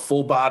season, a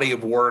full body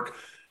of work?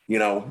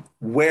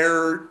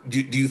 Where do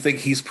you think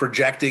he's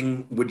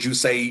projecting? Would you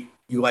say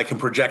you like him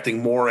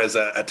projecting more as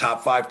a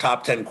top 5,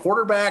 top 10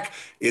 quarterback?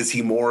 Is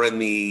he more in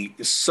the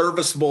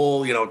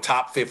serviceable,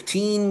 top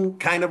 15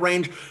 kind of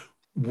range?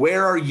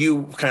 Where are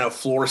you kind of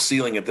floor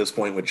ceiling at this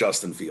point with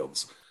Justin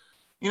Fields?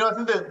 I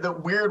think the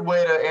weird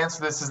way to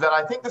answer this is that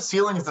I think the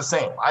ceiling is the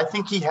same. I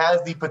think he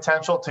has the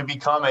potential to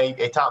become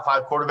a top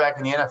 5 quarterback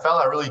in the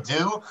NFL. I really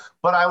do.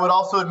 But I would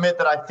also admit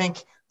that I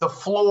think the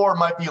floor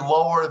might be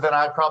lower than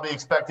I probably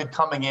expected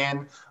coming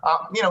in.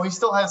 He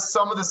still has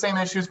some of the same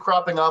issues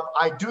cropping up.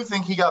 I do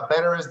think he got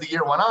better as the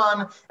year went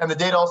on. And the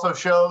data also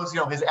shows,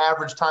 his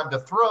average time to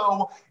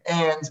throw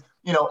and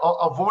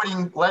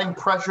avoiding letting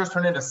pressures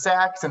turn into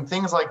sacks and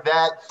things like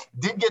that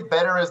did get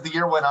better as the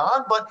year went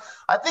on. But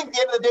I think at the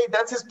end of the day,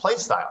 that's his play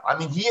style. I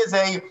mean, he is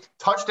a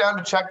touchdown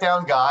to check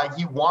down guy.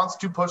 He wants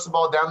to push the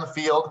ball down the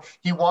field.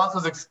 He wants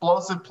those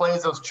explosive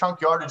plays, those chunk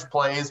yardage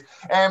plays.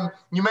 And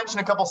you mentioned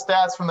a couple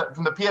stats from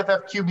the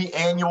PFF QB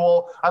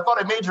annual. I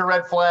thought a major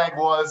red flag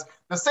was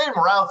the same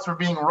routes were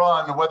being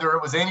run, whether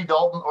it was Andy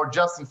Dalton or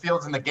Justin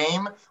Fields in the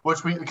game,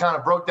 which we kind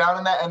of broke down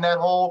in that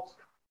whole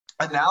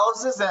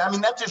analysis. I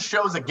mean, that just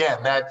shows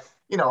again that,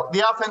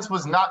 the offense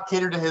was not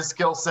catered to his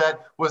skill set,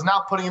 was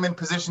not putting him in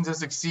position to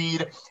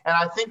succeed. And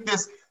I think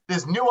this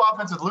new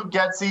offense with Luke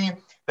Getsy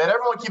that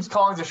everyone keeps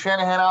calling the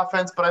Shanahan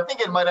offense, but I think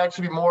it might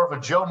actually be more of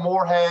a Joe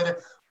Moorhead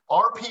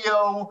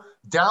RPO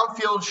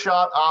downfield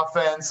shot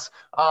offense,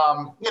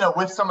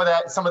 with some of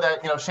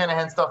that,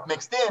 Shanahan stuff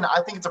mixed in.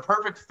 I think it's a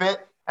perfect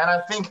fit. And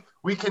I think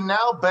we can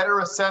now better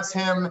assess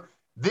him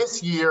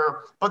this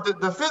year, but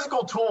the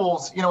physical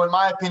tools, in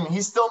my opinion, he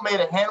still made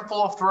a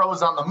handful of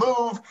throws on the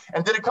move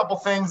and did a couple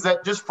things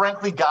that just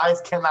frankly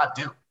guys cannot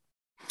do.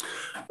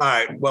 All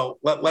right. Well,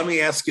 let me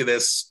ask you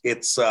this.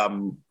 It's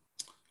a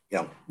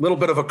little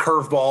bit of a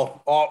curveball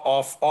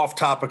off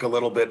topic a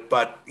little bit,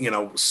 but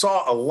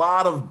saw a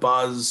lot of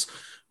buzz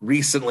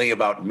recently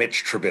about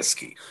Mitch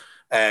Trubisky.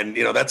 And,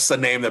 that's the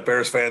name that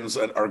Bears fans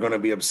are going to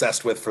be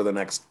obsessed with for the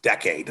next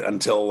decade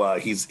until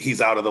he's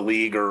out of the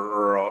league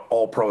or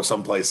all pro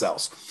someplace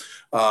else.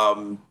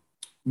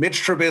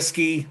 Mitch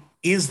Trubisky,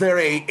 is there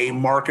a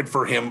market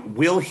for him?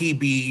 Will he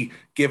be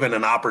given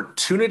an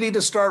opportunity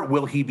to start?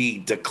 Will he be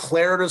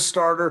declared a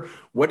starter?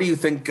 What do you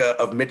think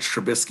of Mitch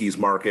Trubisky's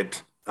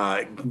market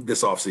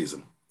this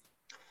offseason?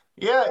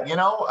 Yeah,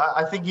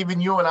 I think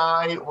even you and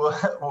I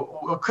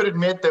could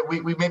admit that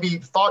we maybe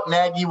thought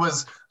Nagy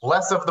was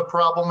less of the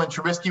problem and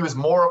Trubisky was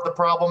more of the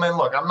problem. And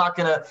look, I'm not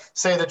going to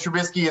say that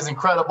Trubisky is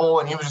incredible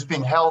and he was just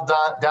being held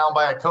down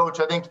by a coach.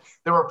 I think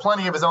there were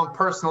plenty of his own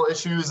personal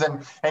issues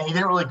and he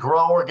didn't really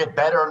grow or get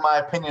better, in my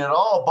opinion, at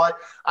all. But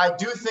I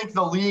do think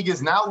the league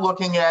is now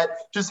looking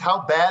at just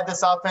how bad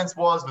this offense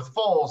was with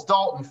Foles,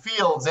 Dalton,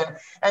 Fields,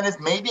 and is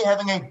maybe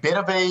having a bit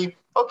of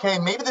okay,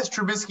 maybe this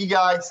Trubisky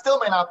guy still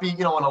may not be,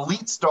 an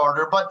elite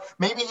starter, but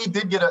maybe he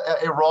did get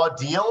a raw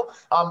deal.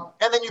 And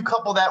then you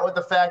couple that with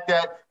the fact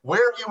that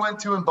where he went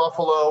to in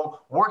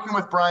Buffalo, working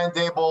with Brian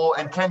Daboll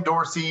and Ken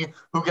Dorsey,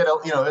 who get,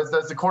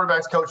 as the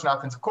quarterback's coach and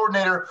offensive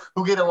coordinator,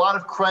 who get a lot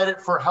of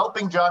credit for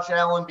helping Josh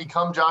Allen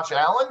become Josh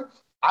Allen.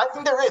 I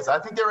think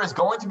there is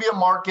going to be a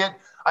market.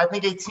 I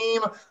think it's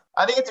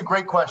a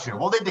great question.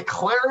 Will they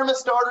declare him a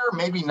starter?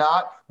 Maybe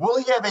not. Will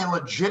he have a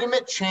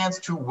legitimate chance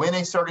to win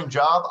a starting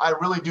job? I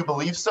really do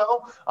believe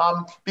so.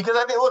 Because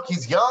I think, look,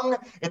 he's young.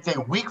 It's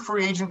a weak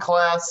free agent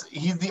class.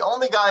 He's the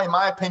only guy, in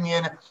my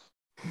opinion,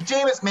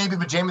 Jameis maybe,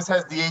 but Jameis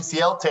has the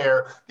ACL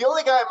tear. The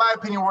only guy, in my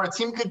opinion, where a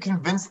team could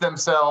convince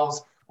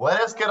themselves, let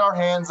us get our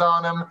hands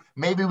on him.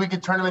 Maybe we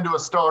could turn him into a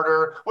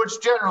starter, which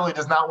generally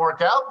does not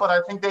work out, but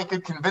I think they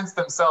could convince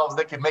themselves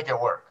they could make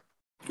it work.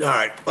 All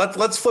right,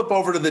 let's flip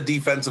over to the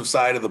defensive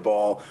side of the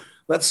ball.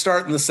 Let's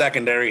start in the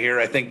secondary here.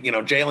 I think,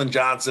 Jalen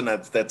Johnson,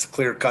 that's a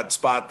clear-cut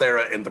spot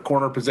there in the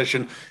corner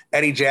position.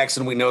 Eddie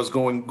Jackson, we know, is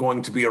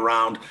going to be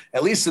around,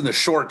 at least in the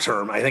short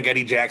term. I think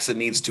Eddie Jackson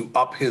needs to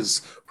up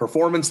his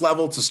performance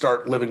level to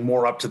start living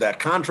more up to that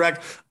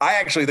contract. I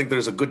actually think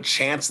there's a good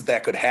chance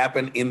that could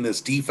happen in this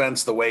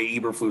defense, the way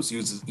Eberflus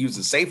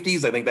uses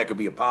safeties. I think that could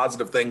be a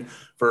positive thing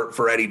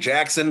for Eddie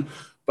Jackson.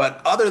 But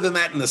other than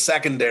that, in the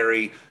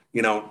secondary,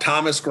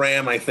 Thomas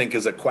Graham, I think,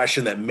 is a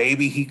question that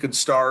maybe he could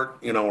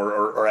start,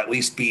 or at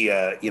least be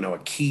a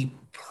key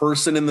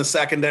person in the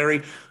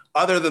secondary.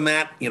 Other than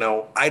that,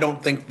 I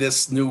don't think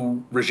this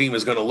new regime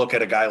is going to look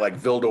at a guy like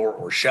Vildor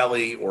or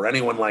Shelley or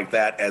anyone like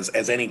that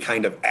as any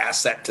kind of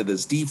asset to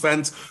this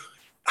defense.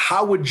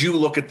 How would you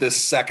look at this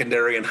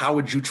secondary, and how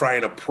would you try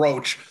and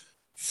approach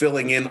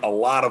filling in a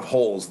lot of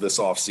holes this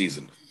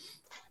offseason?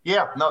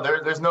 Yeah, no,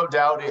 there's no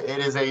doubt it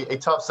is a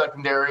tough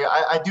secondary.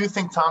 I do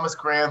think Thomas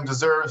Graham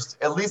deserves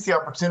at least the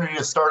opportunity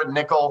to start at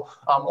nickel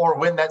or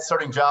win that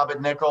starting job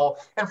at nickel.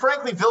 And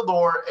frankly,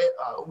 Vildor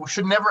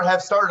should never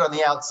have started on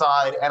the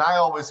outside, and I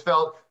always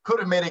felt could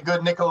have made a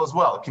good nickel as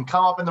well. Can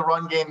come up in the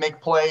run game,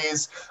 make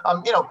plays,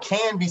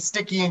 can be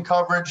sticky in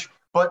coverage,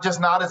 but just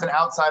not as an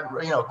outside,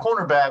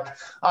 cornerback.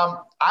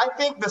 I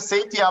think the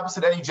safety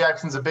opposite Eddie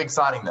Jackson's a big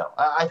signing, though.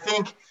 I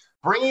think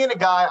bringing in a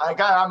guy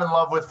I'm in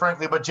love with,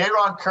 frankly, but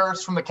Jaron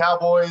Kearse from the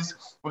Cowboys,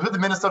 was with the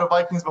Minnesota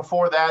Vikings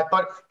before that,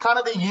 but kind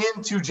of the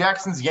yin to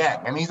Jackson's yang.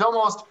 I mean, he's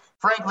almost,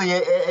 frankly,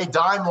 a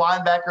dime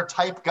linebacker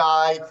type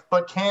guy,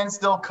 but can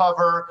still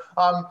cover.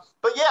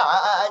 But yeah,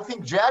 I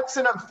think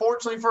Jackson,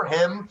 unfortunately for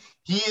him,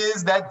 he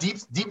is that deep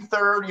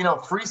third,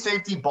 free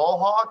safety ball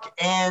hawk.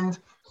 And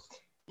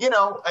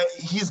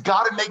he's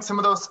got to make some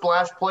of those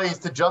splash plays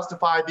to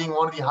justify being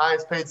one of the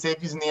highest paid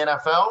safeties in the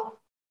NFL.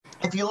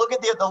 If you look at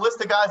the list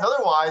of guys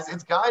otherwise,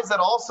 it's guys that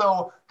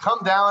also come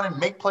down and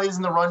make plays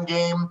in the run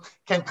game,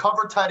 can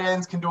cover tight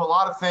ends, can do a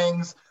lot of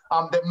things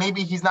that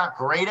maybe he's not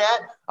great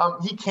at.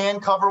 He can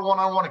cover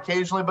one-on-one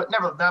occasionally, but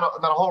never not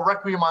a whole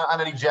requiem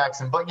on Eddie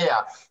Jackson. But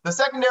yeah, the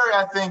secondary,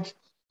 I think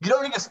you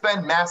don't need to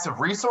spend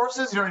massive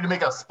resources. You don't need to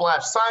make a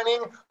splash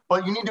signing,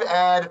 but you need to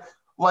add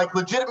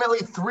legitimately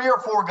 3 or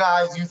 4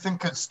 guys you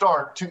think could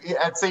start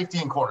at safety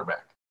and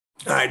quarterback.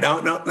 All right,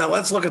 now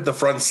let's look at the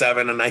front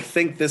seven, and I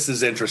think this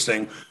is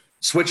interesting.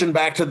 Switching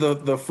back to the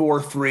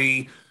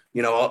 4-3,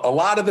 a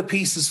lot of the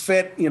pieces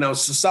fit, so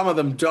some of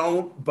them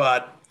don't,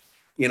 but,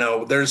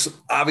 there's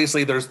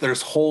obviously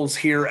there's holes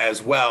here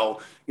as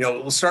well.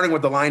 Starting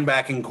with the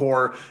linebacking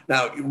core.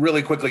 Now,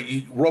 really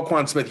quickly,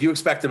 Roquan Smith, you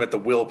expect him at the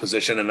will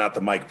position and not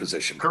the Mike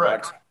position,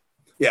 correct?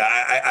 Yeah,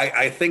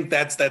 I think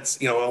that's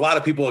a lot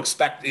of people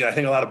expect. I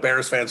think a lot of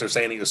Bears fans are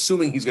saying,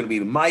 assuming he's going to be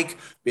the Mike,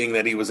 being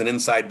that he was an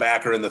inside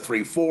backer in the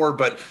 3-4,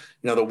 but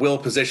the will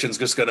position's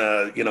just going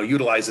to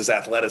utilize his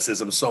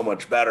athleticism so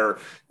much better,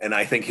 and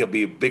I think he'll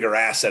be a bigger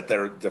asset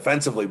there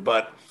defensively.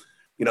 But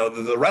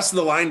the rest of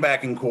the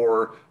linebacking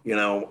core,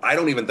 I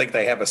don't even think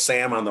they have a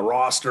Sam on the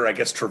roster. I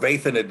guess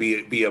Trevathan would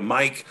be a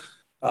Mike.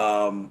 But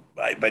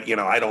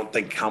I don't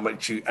think how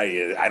much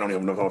I don't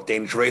even know if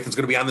Danny Trevathan's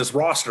going to be on this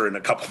roster in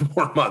a couple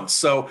more months.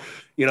 So,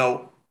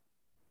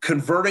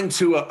 converting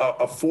to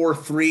a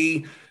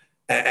 4-3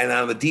 and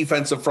on the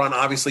defensive front,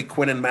 obviously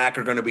Quinn and Mack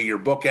are going to be your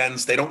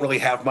bookends. They don't really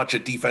have much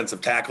at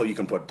defensive tackle. You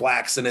can put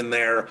Blackson in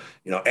there.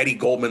 Eddie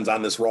Goldman's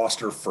on this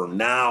roster for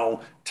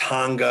now,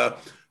 Tonga.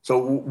 So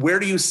where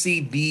do you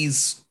see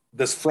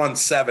this front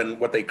seven,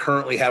 what they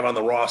currently have on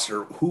the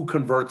roster, who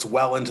converts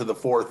well into the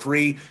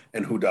 4-3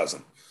 and who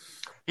doesn't?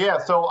 Yeah,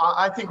 so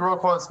I think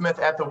Roquan Smith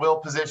at the will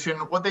position.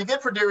 What they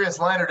did for Darius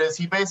Leonard is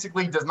he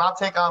basically does not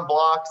take on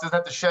blocks, doesn't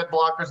have to shed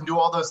blockers and do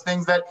all those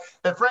things that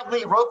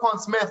frankly, Roquan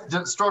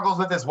Smith struggles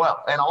with as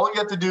well. And all you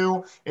have to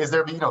do is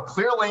there be,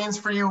 clear lanes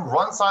for you,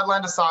 run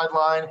sideline to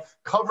sideline,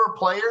 cover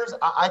players.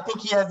 I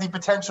think he has the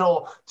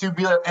potential to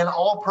be an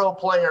all-pro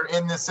player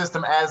in this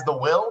system as the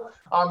will.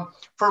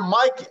 For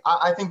Mike,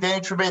 I think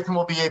Danny Trevathan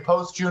will be a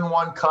post-June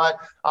 1 cut,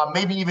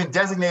 maybe even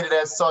designated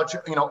as such,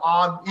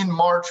 in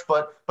March,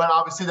 but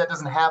obviously that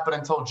doesn't happen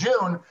until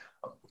June.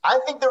 I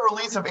think the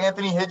release of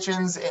Anthony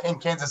Hitchens in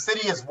Kansas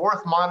City is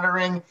worth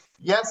monitoring.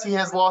 Yes, he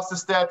has lost a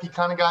step. He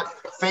kind of got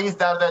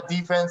phased out of that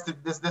defense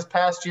this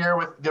past year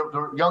with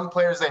the young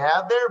players they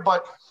have there,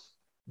 but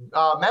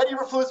Matt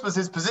Eberflus was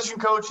his position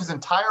coach his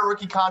entire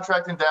rookie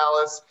contract in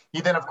Dallas.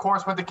 He then, of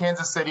course, went to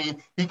Kansas City.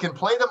 He can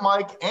play the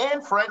Mike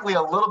and, frankly,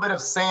 a little bit of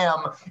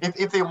Sam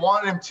if they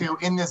wanted him to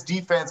in this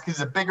defense because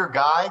he's a bigger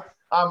guy.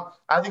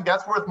 I think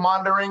that's worth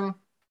monitoring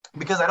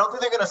because I don't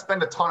think they're going to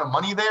spend a ton of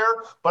money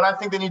there, but I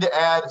think they need to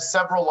add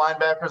several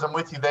linebackers. I'm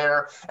with you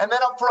there. And then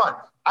up front,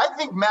 I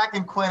think Mack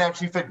and Quinn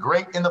actually fit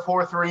great in the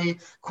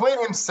 4-3.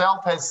 Quinn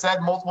himself has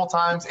said multiple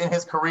times in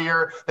his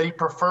career that he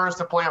prefers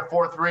to play a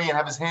 4-3 and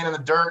have his hand in the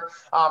dirt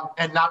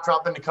and not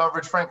drop into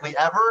coverage, frankly,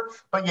 ever.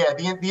 But yeah,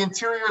 the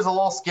interior is a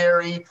little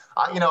scary.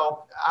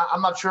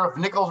 I'm not sure if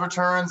Nichols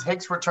returns,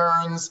 Hicks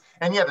returns,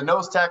 and yeah, the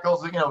nose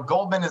tackles.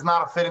 Goldman is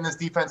not a fit in this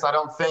defense, I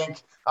don't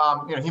think.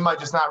 He might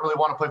just not really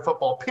want to play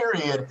football,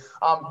 period.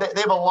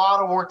 They have a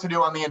lot of work to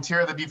do on the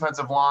interior of the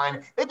defensive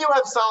line. They do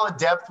have solid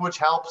depth, which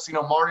helps.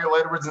 Mario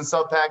Edwards and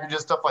stuff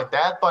packages, stuff like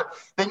that. But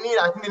I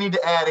think they need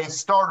to add a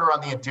starter on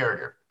the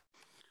interior.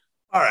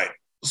 All right.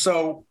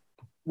 So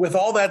with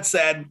all that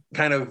said,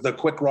 kind of the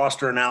quick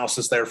roster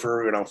analysis there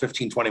for,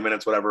 15, 20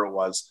 minutes, whatever it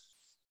was.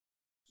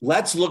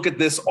 Let's look at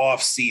this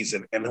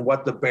offseason and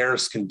what the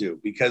Bears can do,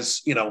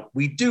 because,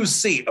 we do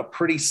see a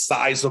pretty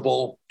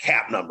sizable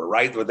cap number,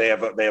 right? Where they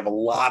have a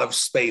lot of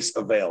space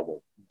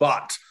available,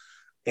 but,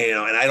 and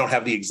I don't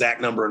have the exact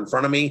number in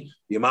front of me.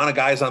 The amount of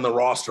guys on the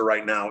roster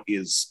right now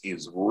is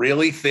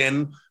really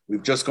thin.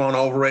 We've just gone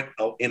over it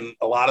in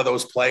a lot of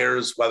those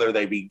players, whether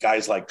they be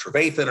guys like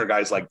Trevathan or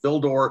guys like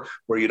Vildor,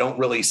 where you don't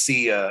really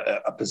see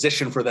a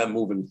position for them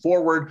moving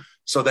forward.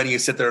 So then you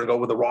sit there and go,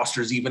 well, the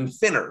roster's even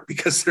thinner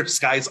because there's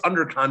guys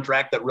under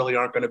contract that really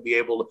aren't going to be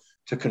able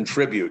to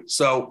contribute.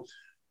 So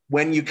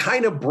when you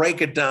kind of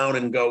break it down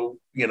and go,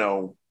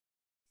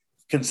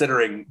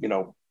 considering,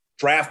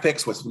 draft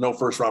picks with no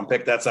first round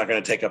pick, that's not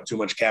going to take up too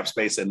much cap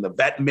space, and the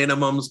vet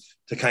minimums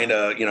to kind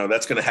of,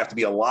 that's going to have to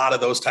be a lot of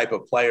those type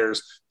of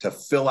players to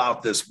fill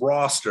out this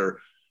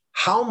roster.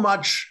 How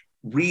much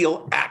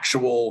real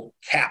actual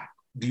cap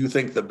do you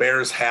think the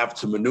Bears have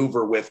to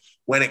maneuver with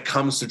when it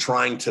comes to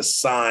trying to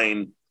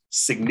sign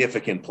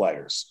significant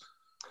players?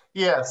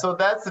 Yeah, so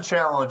that's the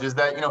challenge, is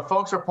that,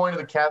 folks are pointing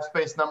to the cap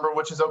space number,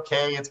 which is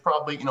okay. It's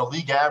probably,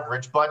 league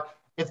average, but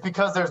it's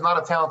because there's not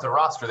a talented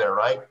roster there,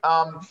 right?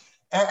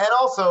 And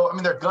also,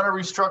 they're going to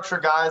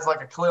restructure guys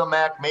like a Khalil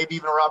Mack, maybe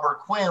even Robert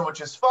Quinn,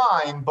 which is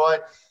fine.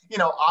 But,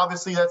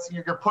 obviously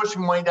you're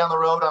pushing money down the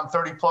road on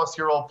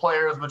 30-plus-year-old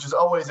players, which is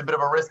always a bit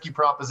of a risky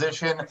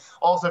proposition.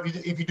 Also,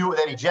 if you do it with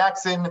Eddie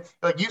Jackson,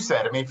 like you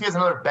said, if he has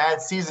another bad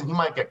season, he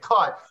might get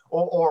cut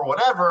or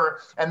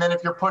whatever. And then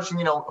if you're pushing,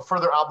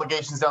 further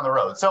obligations down the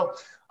road. So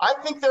I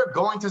think they're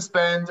going to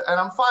spend, and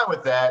I'm fine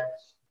with that.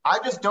 I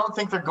just don't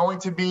think they're going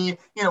to be,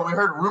 we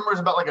heard rumors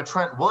about like a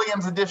Trent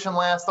Williams addition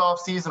last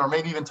offseason, or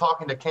maybe even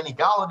talking to Kenny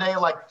Golladay.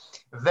 Like,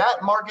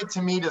 that market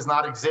to me does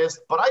not exist.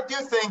 But I do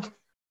think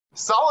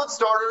solid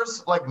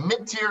starters, like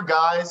mid-tier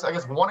guys, I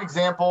guess one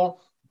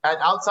example at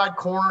outside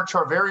corner,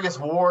 Charvarius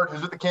Ward,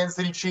 who's with the Kansas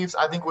City Chiefs,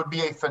 I think would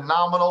be a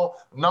phenomenal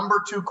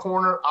number 2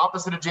 corner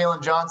opposite of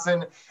Jalen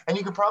Johnson. And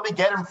you could probably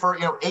get him for,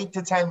 8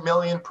 to 10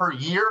 million per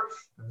year.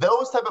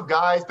 Those type of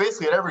guys,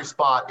 basically at every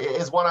spot,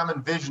 is what I'm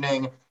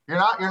envisioning. You're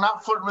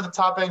not flirting with the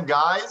top end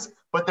guys,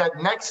 but that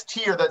next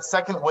tier, that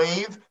second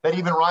wave that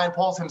even Ryan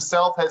Poles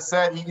himself has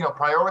said he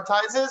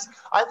prioritizes,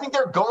 I think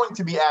they're going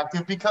to be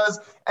active because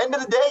end of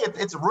the day,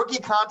 it's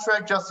rookie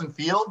contract Justin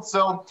Fields.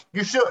 So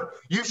you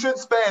should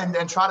spend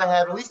and try to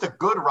have at least a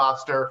good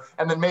roster,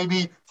 and then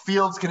maybe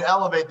Fields can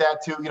elevate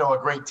that to a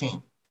great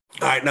team.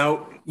 All right,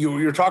 now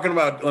you're talking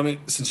about,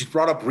 since you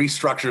brought up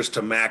restructures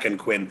to Mack and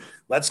Quinn,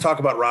 let's talk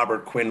about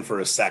Robert Quinn for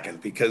a second,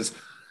 because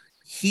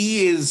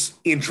he is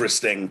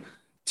interesting,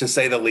 to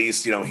say the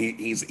least.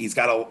 He's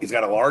got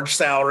a large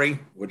salary,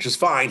 which is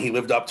fine. He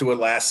lived up to it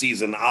last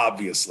season,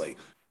 obviously.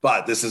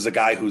 But this is a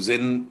guy who's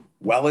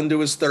well into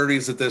his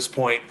 30s at this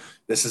point.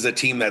 This is a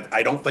team that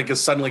I don't think is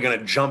suddenly going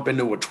to jump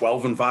into a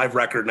 12-5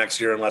 record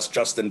next year unless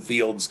Justin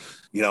Fields,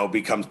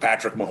 becomes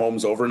Patrick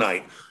Mahomes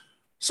overnight.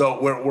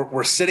 So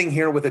we're sitting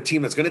here with a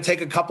team that's going to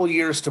take a couple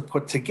years to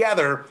put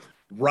together.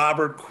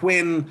 Robert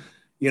Quinn,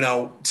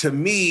 to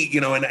me,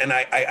 and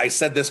I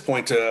said this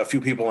point to a few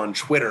people on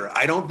Twitter,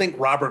 I don't think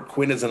Robert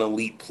Quinn is an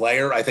elite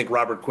player. I think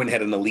Robert Quinn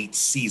had an elite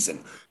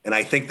season. And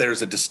I think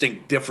there's a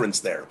distinct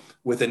difference there.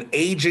 With an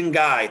aging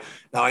guy,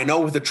 now I know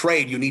with a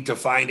trade, you need to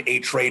find a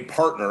trade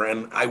partner.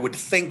 And I would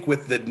think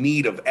with the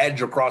need of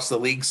edge across the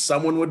league,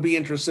 someone would be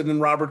interested in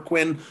Robert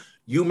Quinn.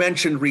 You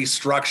mentioned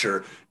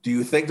restructure. Do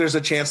you think there's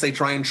a chance they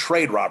try and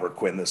trade Robert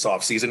Quinn this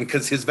offseason?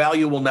 Because his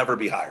value will never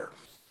be higher.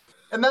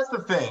 And that's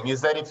the thing, is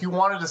that if you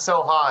wanted to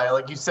sell high,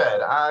 like you said,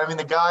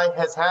 the guy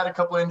has had a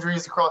couple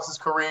injuries across his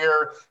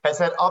career, has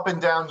had up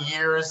and down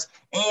years,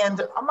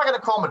 and I'm not going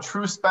to call him a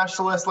true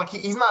specialist. Like,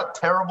 he's not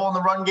terrible in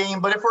the run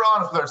game, but if we're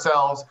honest with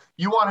ourselves,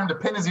 you want him to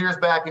pin his ears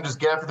back and just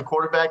get after the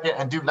quarterback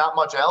and do not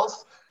much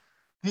else.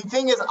 The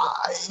thing is,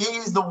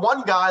 he's the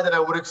one guy that I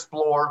would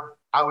explore.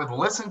 I would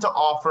listen to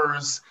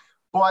offers.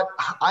 But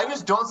I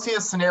just don't see a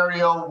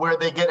scenario where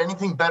they get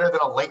anything better than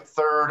a late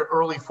 3rd,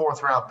 early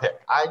 4th round pick.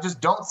 I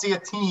just don't see a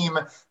team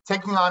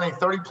taking on a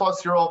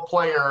 30-plus-year-old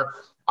player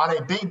on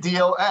a big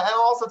deal. And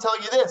I'll also tell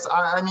you this.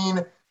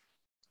 I'm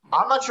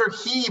not sure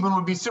he even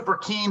would be super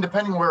keen,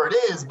 depending where it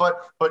is,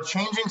 but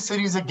changing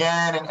cities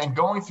again and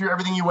going through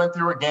everything you went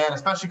through again,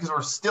 especially because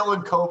we're still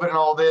in COVID and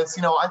all this,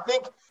 I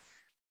think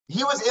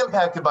he was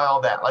impacted by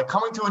all that, like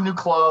coming to a new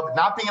club,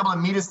 not being able to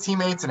meet his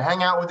teammates and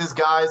hang out with his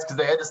guys because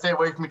they had to stay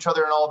away from each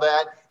other and all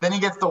that. Then he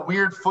gets the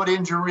weird foot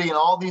injury and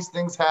all these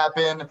things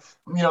happen.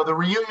 The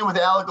reunion with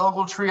Alec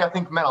Ogletree, I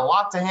think, meant a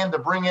lot to him to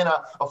bring in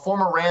a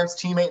former Rams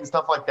teammate and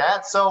stuff like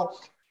that. So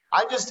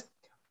I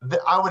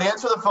would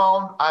answer the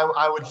phone.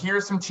 I would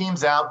hear some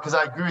teams out because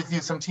I agree with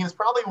you. Some teams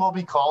probably will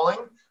be calling.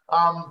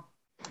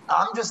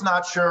 I'm just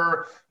not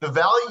sure the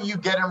value you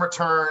get in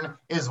return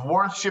is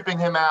worth shipping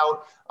him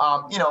out,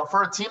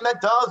 for a team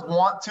that does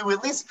want to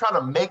at least try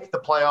to make the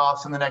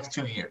playoffs in the next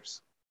 2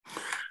 years.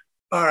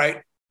 All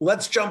right.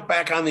 let's jump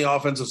back on the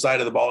offensive side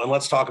of the ball and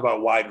let's talk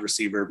about wide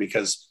receiver,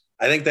 because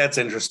I think that's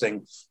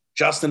interesting.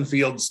 Justin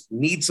Fields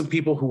needs some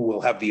people who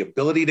will have the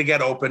ability to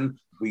get open.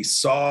 We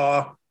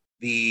saw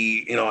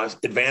the,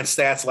 advanced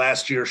stats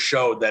last year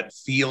showed that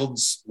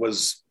Fields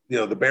was,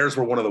 the Bears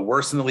were one of the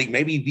worst in the league,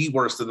 maybe the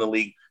worst in the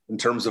league in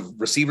terms of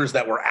receivers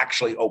that were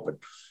actually open.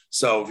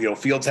 So,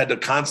 Fields had to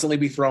constantly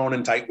be thrown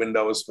in tight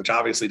windows, which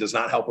obviously does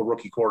not help a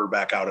rookie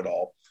quarterback out at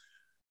all.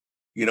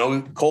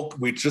 Cole,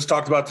 we just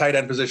talked about tight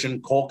end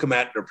position. Cole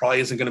Kmet, there probably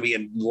isn't going to be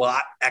a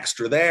lot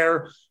extra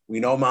there. We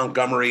know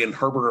Montgomery and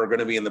Herbert are going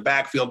to be in the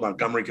backfield.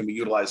 Montgomery can be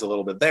utilized a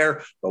little bit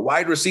there. But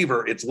wide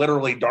receiver, it's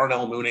literally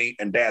Darnell Mooney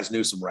and Daz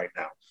Newsome right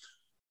now.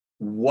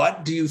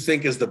 What do you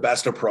think is the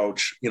best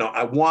approach?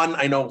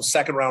 I know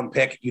second round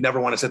pick, you never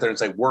want to sit there and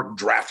say, we're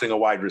drafting a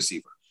wide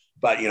receiver.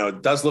 But,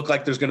 it does look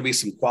like there's going to be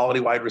some quality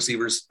wide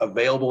receivers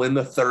available in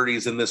the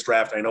 30s in this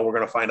draft. I know we're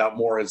going to find out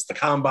more as the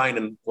combine,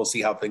 and we'll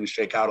see how things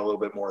shake out a little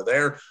bit more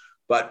there.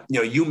 But,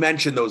 you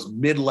mentioned those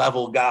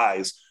mid-level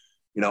guys,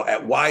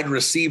 at wide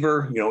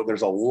receiver,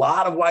 there's a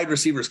lot of wide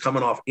receivers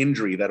coming off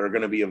injury that are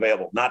going to be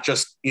available, not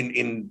just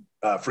in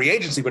free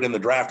agency, but in the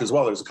draft as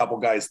well. There's a couple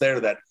guys there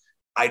that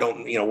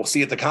we'll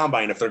see at the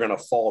combine if they're going to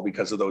fall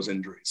because of those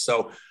injuries.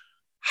 So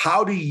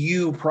how do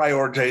you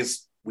prioritize?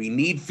 We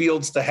need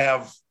Fields to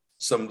have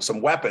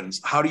some weapons.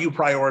 How do you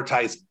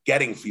prioritize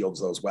getting Fields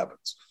those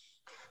weapons?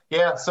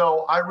 Yeah,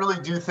 so I really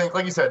do think,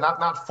 like you said,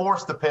 not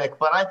forced to pick,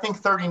 but I think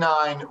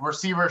 39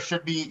 receivers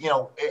should be,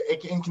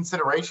 in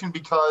consideration,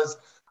 because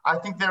I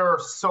think there are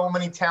so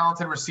many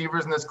talented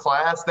receivers in this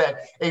class that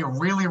a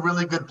really,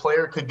 really good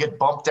player could get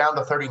bumped down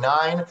to 39.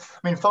 I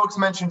mean, folks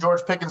mentioned George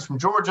Pickens from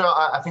Georgia.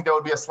 I think that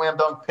would be a slam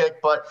dunk pick.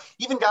 But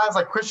even guys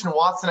like Christian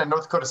Watson at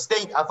North Dakota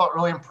State, I thought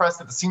really impressed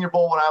at the Senior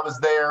Bowl when I was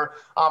there.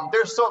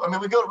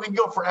 We can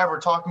go forever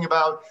talking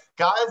about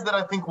guys that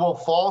I think will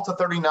fall to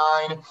 39.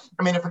 I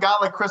mean, if a guy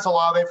like Chris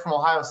Olave from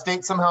Ohio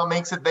State somehow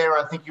makes it there,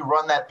 I think you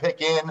run that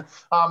pick in.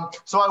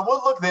 So I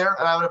would look there,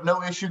 and I would have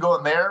no issue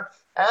going there.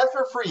 As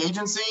for free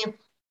agency,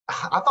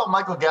 I thought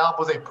Michael Gallup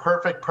was a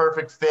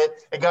perfect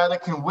fit, a guy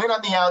that can win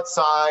on the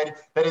outside,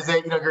 that is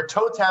your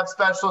toe tap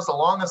specialist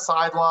along the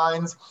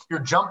sidelines, your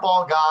jump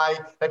ball guy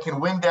that can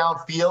win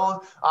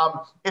downfield.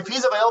 If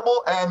he's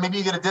available and maybe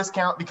you get a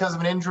discount because of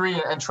an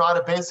injury and try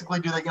to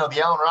basically do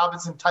the Allen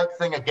Robinson type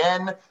thing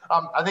again,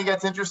 I think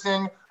that's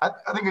interesting. I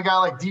think a guy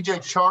like DJ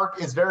Chark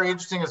is very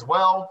interesting as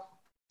well.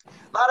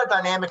 Not a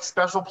dynamic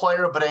special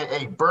player, but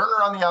a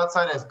burner on the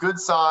outside, has good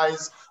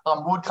size,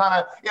 would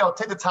kind of,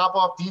 take the top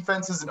off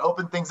defenses and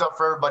open things up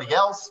for everybody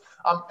else.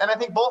 And I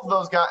think both of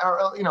those guys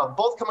are,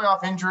 both coming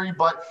off injury,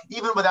 but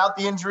even without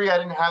the injury, I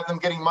didn't have them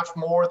getting much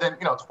more than,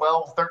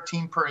 12,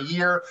 13 per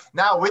year.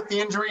 Now with the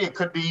injury, it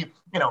could be,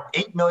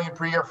 8 million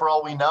per year for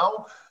all we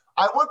know.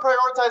 I would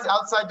prioritize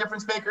outside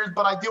difference makers,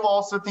 but I do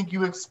also think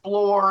you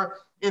explore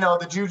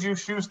the Juju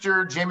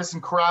Schuster, Jamison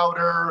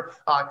Crowder,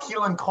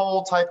 Keelan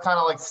Cole type kind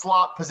of like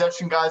slot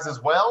possession guys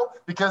as well,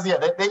 because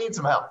they need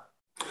some help.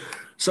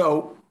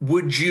 So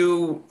would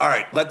you, all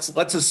right, let's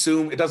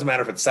assume, it doesn't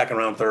matter if it's second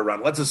round, third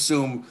round, let's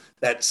assume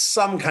that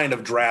some kind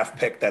of draft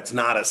pick that's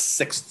not a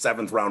 6th,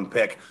 7th round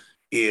pick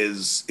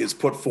is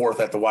put forth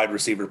at the wide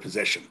receiver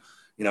position.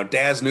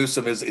 Daz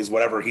Newsome is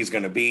whatever he's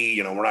going to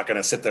be. We're not going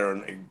to sit there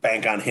and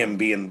bank on him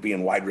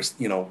being wide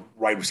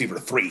receiver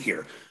 3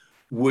 here.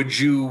 Would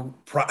you,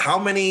 how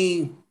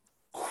many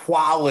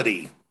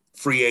quality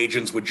free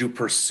agents would you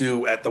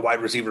pursue at the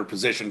wide receiver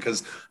position?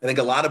 Because I think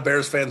a lot of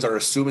Bears fans are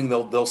assuming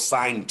they'll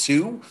sign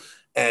 2.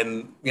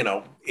 And,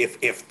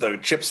 if the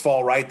chips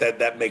fall right,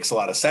 that makes a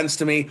lot of sense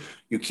to me.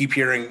 You keep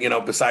hearing,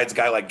 besides a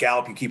guy like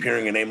Gallup, you keep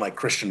hearing a name like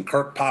Christian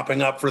Kirk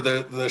popping up for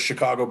the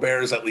Chicago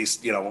Bears, at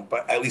least,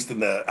 but at least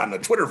on the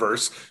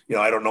Twitterverse.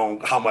 I don't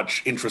know how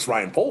much interest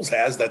Ryan Poles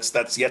has.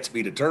 That's yet to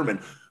be determined.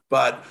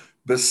 But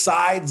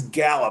besides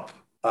Gallup,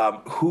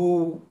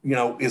 who,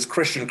 is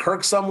Christian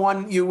Kirk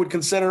someone you would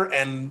consider,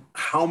 and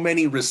how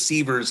many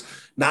receivers,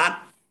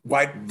 not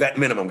wide vet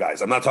minimum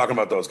guys, I'm not talking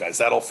about those guys,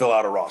 that'll fill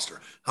out a roster.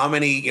 How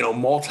many,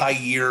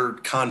 multi-year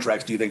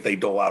contracts do you think they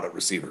dole out at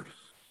receiver?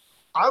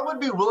 I would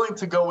be willing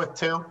to go with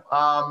 2.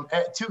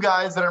 2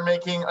 guys that are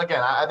making,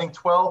 again, I think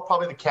 12,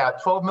 probably the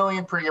cap, 12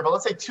 million per year, but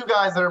let's say 2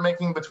 guys that are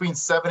making between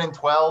 7 and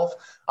 12.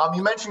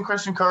 You mentioned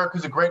Christian Kirk,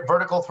 who's a great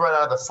vertical threat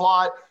out of the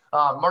slot.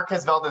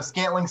 Marquez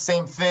Valdes-Scantling,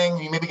 same thing.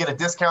 You maybe get a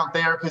discount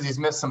there because he's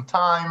missed some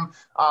time.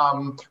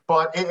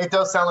 But it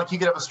does sound like he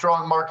could have a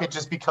strong market,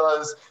 just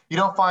because you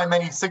don't find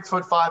many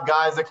 6'5"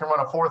 guys that can run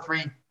a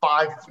 4.35,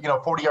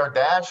 40-yard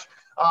dash.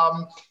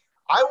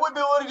 I would be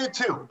willing to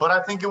do 2, but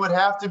I think it would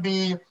have to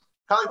be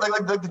kind of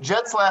like the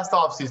Jets last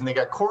offseason. They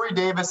got Corey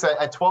Davis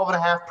at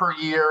 12.5 per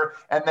year,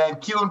 and then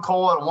Keelan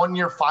Cole at a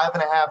 1-year,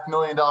 $5.5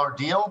 million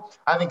deal.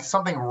 I think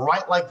something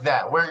right like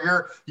that,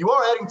 where you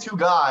are adding 2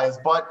 guys,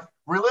 but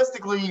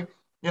realistically,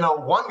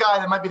 one guy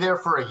that might be there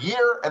for a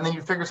year and then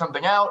you figure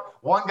something out.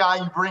 One guy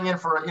you bring in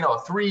for, a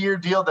 3-year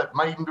deal that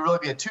might even really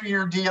be a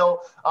 2-year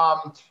deal.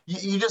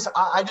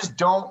 I just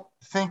don't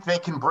think they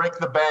can break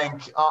the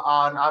bank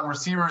on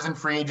receivers in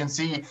free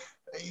agency.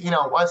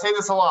 I say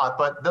this a lot,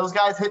 but those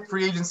guys hit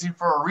free agency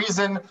for a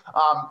reason.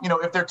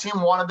 If their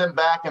team wanted them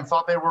back and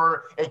thought they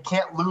were a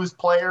can't lose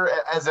player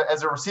as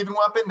a receiving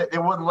weapon, they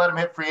wouldn't let them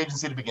hit free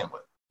agency to begin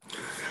with.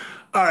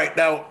 All right.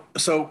 Now,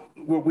 so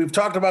we've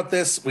talked about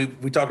this. We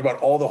talked about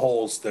all the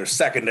holes. There's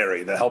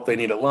secondary, the help they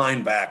need at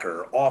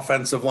linebacker,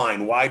 offensive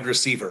line, wide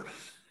receiver.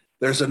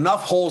 There's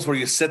enough holes where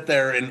you sit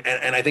there,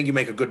 and I think you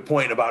make a good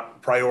point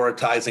about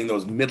prioritizing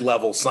those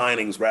mid-level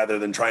signings rather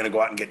than trying to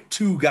go out and get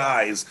 2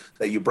 guys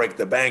that you break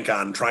the bank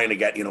on, trying to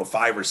get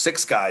 5 or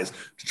 6 guys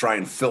to try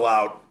and fill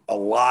out a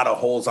lot of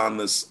holes on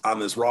this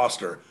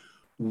roster.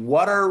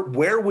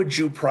 Where would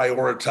you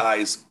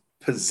prioritize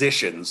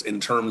positions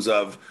in terms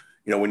of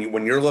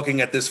when you're looking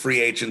at this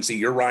free agency,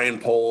 you're Ryan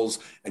Poles,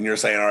 and you're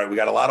saying, all right, we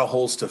got a lot of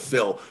holes to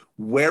fill.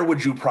 Where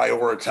would you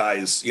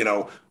prioritize,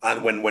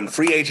 on when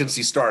free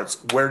agency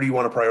starts, where do you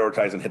want to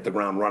prioritize and hit the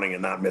ground running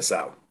and not miss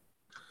out?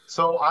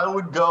 So I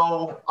would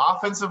go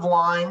offensive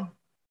line,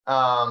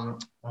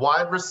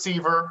 wide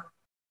receiver,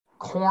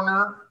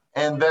 corner,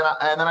 and then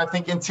I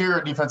think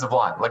interior defensive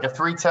line, like a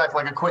 3-tech,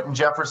 like a Quentin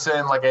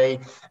Jefferson, like a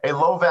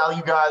low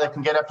value guy that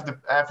can get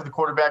after the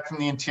quarterback from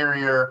the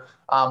interior.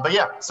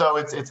 So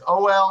it's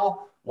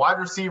OL, wide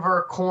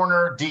receiver,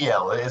 corner,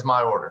 DL is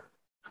my order.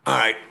 All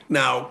right.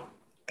 Now,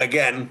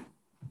 again,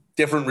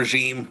 different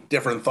regime,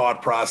 different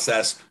thought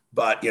process,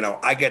 but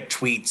I get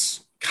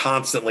tweets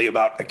constantly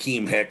about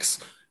Akeem Hicks.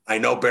 I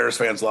know Bears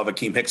fans love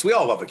Akeem Hicks. We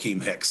all love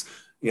Akeem Hicks.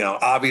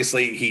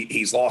 Obviously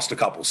he's lost a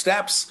couple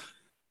steps.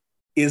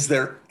 Is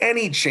there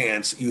any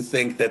chance you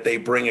think that they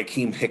bring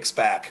Akeem Hicks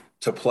back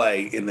to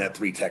play in that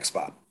 3-tech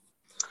spot?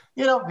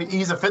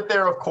 He's a fit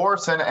there, of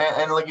course.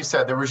 And like you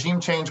said, the regime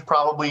change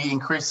probably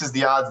increases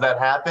the odds that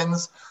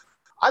happens.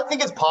 I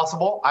think it's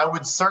possible. I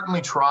would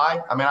certainly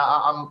try. I mean,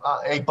 I'm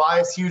a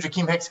biased, huge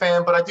Akeem Hicks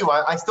fan, but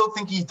I still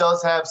think he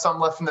does have some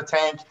left in the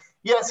tank.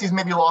 Yes, he's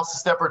maybe lost a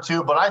step or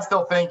 2, but I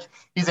still think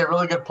he's a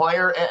really good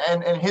player.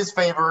 And in his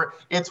favor,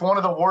 it's one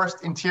of the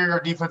worst interior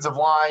defensive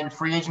line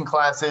free agent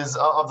classes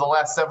of the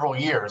last several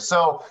years.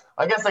 So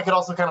I guess that could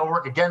also kind of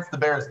work against the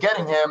Bears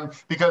getting him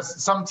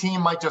because some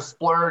team might just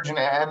splurge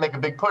and make a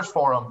big push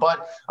for him.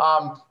 But,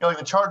 like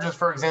the Chargers,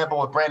 for example,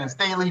 with Brandon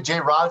Staley,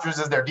 Jay Rodgers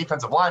is their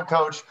defensive line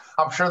coach.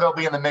 I'm sure they'll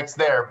be in the mix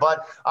there.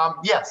 But,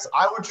 yes,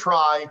 I would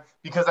try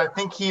because I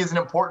think he is an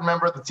important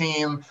member of the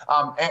team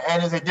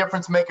and is a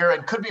difference maker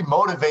and could be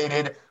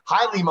motivated,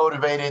 highly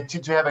motivated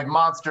to have a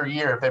monster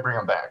year if they bring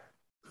him back.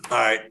 All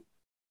right.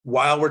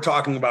 While we're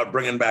talking about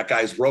bringing back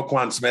guys,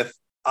 Roquan Smith,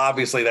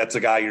 obviously that's a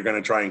guy you're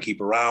going to try and keep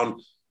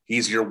around.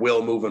 He's your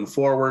will moving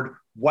forward.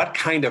 What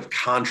kind of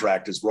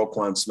contract is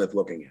Roquan Smith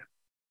looking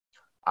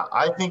at?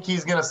 I think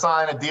he's going to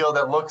sign a deal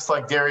that looks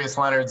like Darius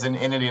Leonard's in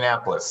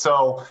Indianapolis.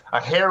 So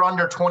a hair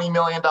under $20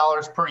 million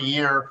per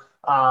year.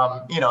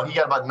 He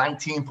got about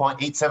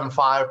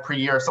 19.875 per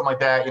year, something like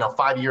that,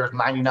 5 years,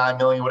 99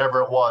 million,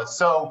 whatever it was.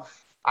 So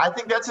I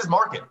think that's his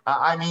market.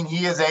 I mean,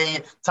 he is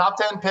a top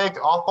 10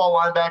 pick, off-ball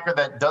linebacker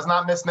that does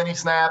not miss many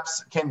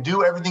snaps, can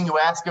do everything you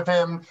ask of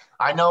him.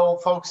 I know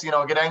folks,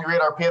 get angry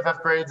at our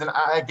PFF grades, and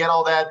I get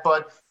all that,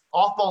 but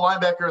off-ball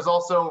linebacker is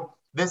also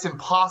this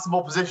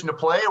impossible position to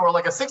play, where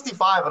like a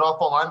 65 at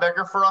off-ball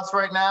linebacker for us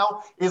right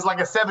now is like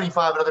a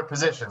 75 at other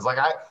positions. Like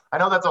I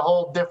know that's a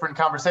whole different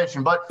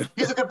conversation, but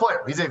he's a good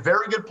player. He's a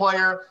very good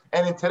player.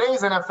 And in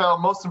today's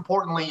NFL, most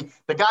importantly,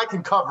 the guy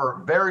can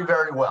cover very,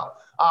 very well.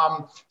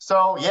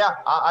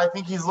 I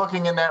think he's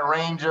looking in that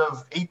range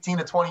of 18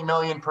 to 20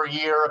 million per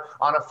year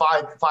on a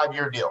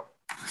five-year deal.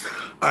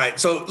 All right.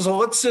 So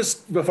let's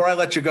just, before I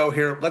let you go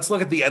here, let's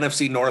look at the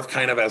NFC North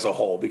kind of as a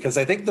whole, because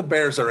I think the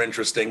Bears are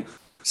interesting.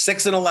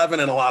 6-11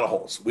 and a lot of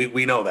holes.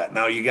 We know that.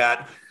 Now you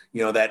got,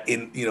 that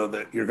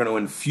you're going to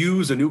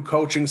infuse a new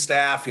coaching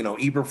staff.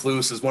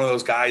 Eberflus is one of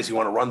those guys you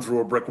want to run through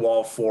a brick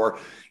wall for.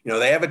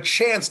 They have a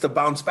chance to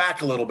bounce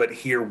back a little bit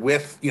here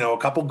with, a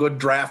couple good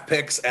draft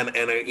picks and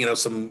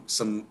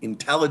some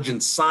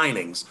intelligent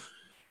signings.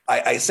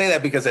 I say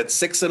that because at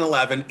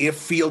 6-11, if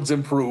Fields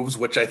improves,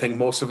 which I think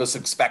most of us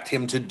expect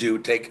him to do,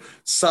 take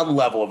some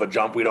level of a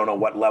jump. We don't know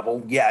what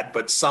level yet,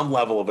 but some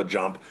level of a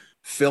jump,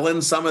 fill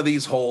in some of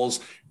these holes.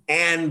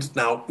 And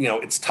now,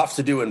 it's tough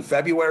to do in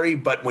February,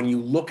 but when you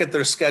look at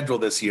their schedule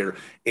this year,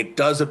 it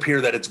does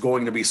appear that it's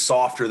going to be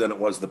softer than it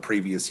was the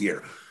previous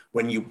year.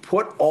 When you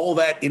put all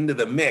that into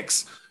the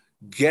mix,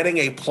 getting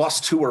a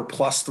 +2 or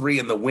 +3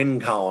 in the win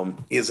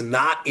column is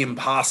not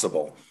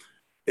impossible,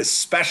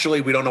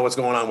 especially we don't know what's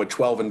going on with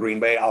 12 in Green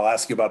Bay. I'll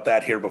ask you about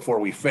that here before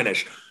we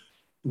finish.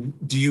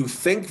 Do you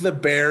think the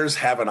Bears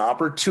have an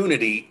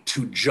opportunity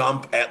to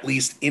jump at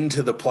least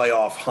into the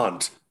playoff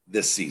hunt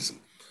this season?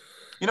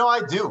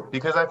 I do,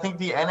 because I think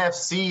the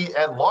NFC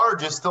at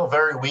large is still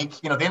very weak.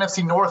 The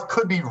NFC North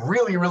could be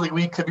really, really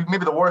weak, could be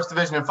maybe the worst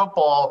division in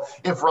football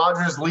if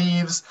Rodgers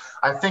leaves.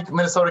 I think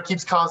Minnesota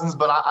keeps Cousins,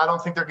 but I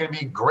don't think they're going to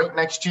be great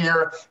next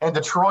year. And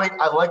Detroit,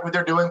 I like what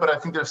they're doing, but I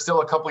think they're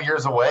still a couple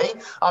years away.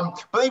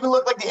 But even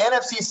look like the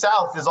NFC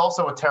South is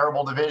also a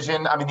terrible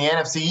division. I mean, the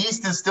NFC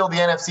East is still the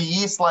NFC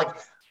East. Like,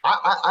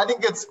 I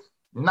think it's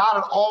not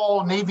at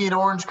all navy and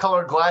orange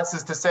colored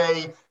glasses to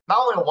say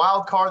not only a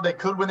wild card, they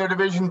could win their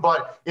division,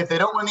 but if they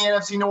don't win the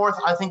NFC North,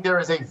 I think there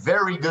is a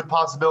very good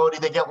possibility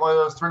they get one of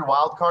those 3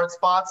 wild card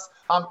spots.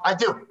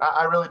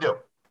 I really do.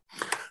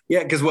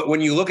 Yeah, because when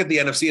you look at the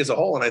NFC as a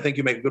whole, and I think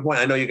you make a good point.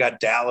 I know you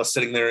got Dallas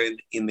sitting there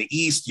in the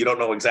East. You don't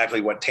know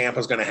exactly what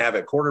Tampa's going to have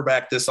at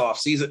quarterback this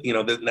offseason,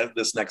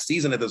 this next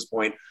season at this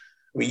point.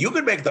 I mean, you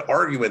could make the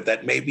argument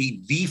that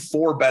maybe the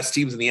 4 best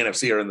teams in the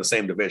NFC are in the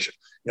same division.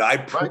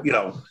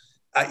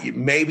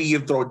 Maybe you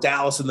throw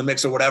Dallas in the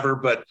mix or whatever,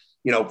 but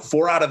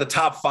 4 out of the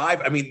top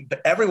 5. I mean,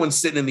 everyone's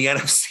sitting in the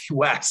NFC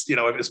West,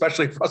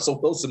 especially if Russell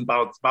Wilson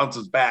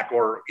bounces back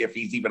or if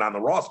he's even on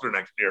the roster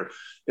next year.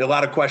 A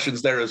lot of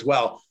questions there as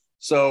well.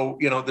 So,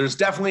 there's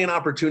definitely an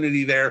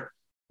opportunity there,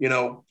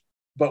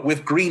 but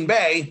with Green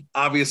Bay,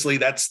 obviously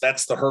that's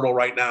the hurdle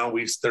right now.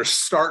 They're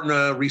starting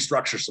to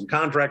restructure some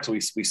contracts.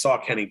 We saw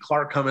Kenny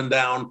Clark coming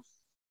down.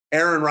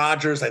 Aaron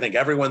Rodgers, I think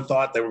everyone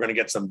thought they were going to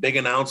get some big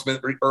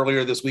announcement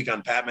earlier this week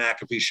on Pat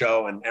McAfee's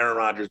show, and Aaron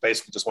Rodgers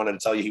basically just wanted to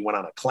tell you he went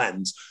on a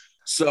cleanse.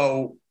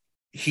 So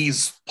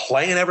he's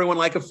playing everyone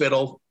like a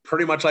fiddle,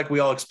 pretty much like we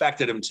all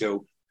expected him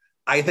to.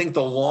 I think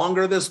the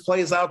longer this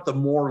plays out, the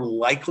more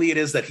likely it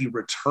is that he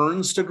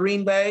returns to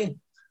Green Bay,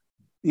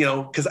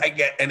 because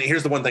and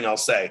here's the one thing I'll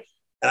say,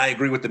 and I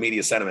agree with the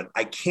media sentiment.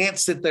 I can't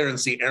sit there and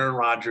see Aaron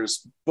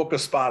Rodgers book a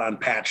spot on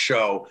Pat's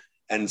show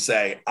and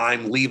say,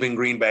 I'm leaving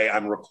Green Bay,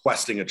 I'm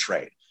requesting a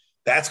trade.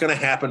 That's going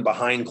to happen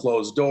behind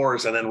closed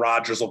doors, and then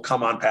Rodgers will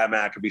come on Pat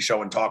McAfee's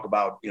show and talk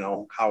about,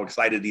 how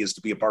excited he is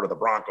to be a part of the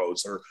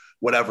Broncos or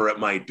whatever it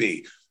might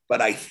be.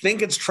 But I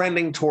think it's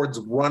trending towards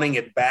running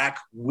it back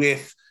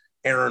with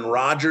Aaron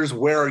Rodgers.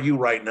 Where are you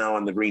right now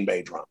on the Green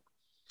Bay drum?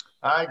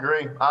 I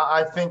agree.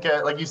 I think,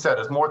 like you said,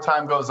 as more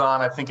time goes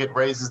on, I think it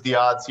raises the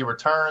odds he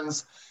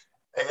returns.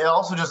 It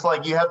also, just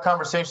like you have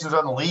conversations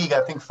around the league,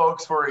 I think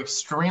folks were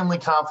extremely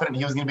confident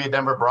he was going to be a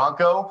Denver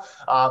Bronco,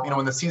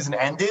 when the season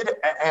ended.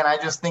 And I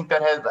just think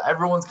that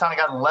everyone's kind of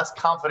gotten less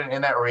confident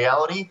in that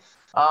reality.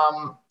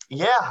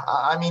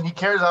 I mean, he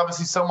cares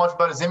obviously so much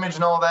about his image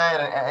and all that,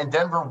 and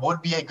Denver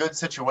would be a good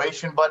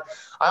situation. But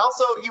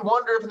you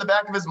wonder if in the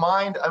back of his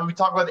mind, we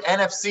talk about the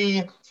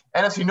NFC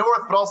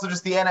North, but also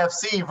just the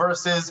NFC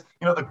versus,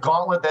 the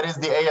gauntlet that is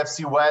the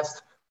AFC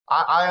West.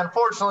 I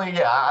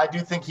unfortunately, I do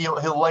think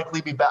he'll likely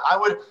be back. I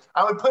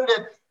would put it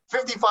at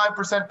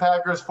 55%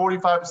 Packers,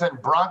 45%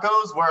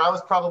 Broncos, where I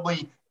was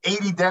probably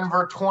 80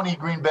 Denver, 20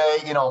 Green Bay,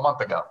 a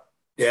month ago.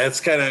 Yeah,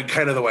 it's kind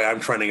of the way I'm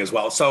trending as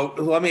well. So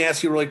let me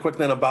ask you really quick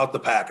then about the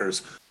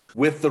Packers.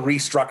 With the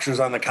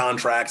restructures on the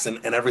contracts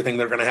and everything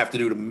they're going to have to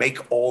do to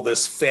make all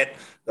this fit,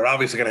 they're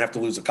obviously going to have to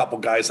lose a couple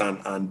guys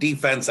on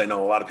defense. I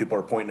know a lot of people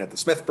are pointing at the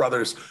Smith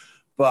brothers,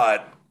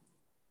 but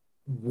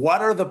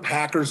what are the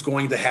Packers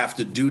going to have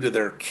to do to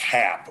their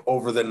cap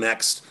over the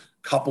next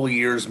couple of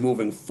years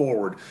moving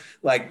forward?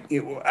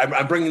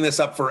 I'm bringing this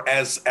up for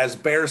as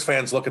Bears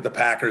fans look at the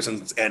Packers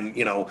and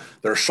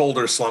their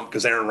shoulders slump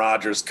because Aaron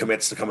Rodgers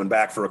commits to coming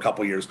back for a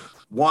couple of years.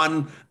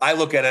 One, I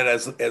look at it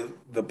as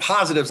the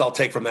positives I'll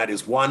take from that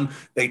is, one,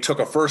 they took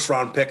a first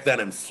round pick then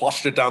and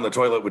flushed it down the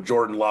toilet with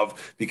Jordan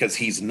Love because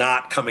he's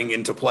not coming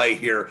into play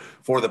here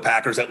for the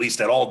Packers, at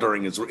least at all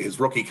during his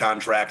rookie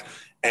contract.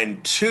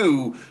 And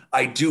two,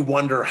 I do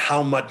wonder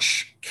how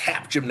much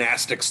cap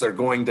gymnastics they're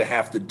going to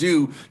have to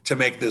do to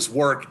make this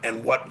work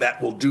and what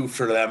that will do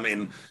for them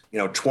in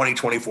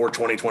 2024,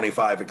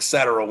 2025, et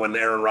cetera, when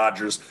Aaron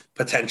Rodgers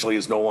potentially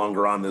is no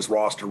longer on this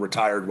roster,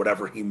 retired,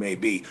 whatever he may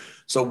be.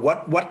 So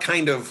what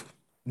kind of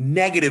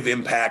negative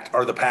impact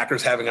are the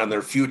Packers having on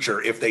their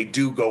future if they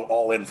do go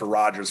all in for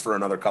Rodgers for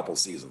another couple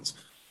seasons?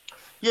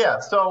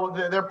 Yeah, so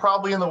they're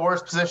probably in the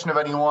worst position of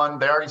anyone.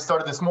 They already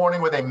started this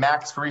morning with a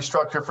max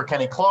restructure for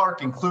Kenny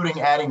Clark,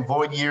 including adding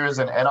void years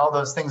and all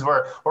those things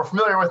we're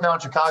familiar with now in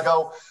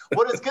Chicago.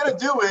 What it's going to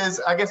do is,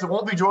 I guess it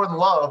won't be Jordan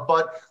Love,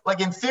 but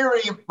in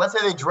theory, let's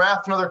say they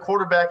draft another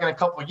quarterback in a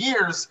couple of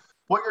years.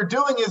 What you're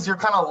doing is you're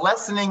kind of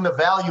lessening the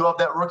value of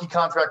that rookie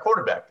contract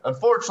quarterback.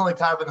 Unfortunately,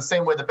 kind of in the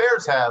same way the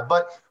Bears have,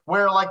 but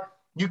where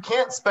you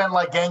can't spend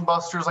like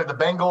gangbusters like the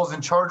Bengals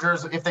and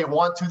Chargers if they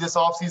want to this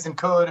offseason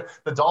could.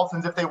 The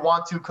Dolphins, if they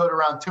want to, could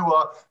around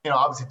Tua.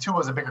 Obviously Tua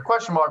is a bigger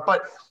question mark,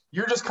 but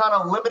you're just kind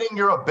of limiting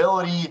your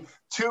ability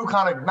to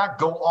kind of not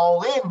go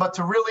all in, but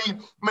to really,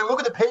 look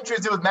at the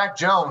Patriots did with Mac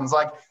Jones.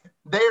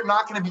 They're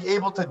not going to be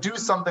able to do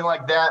something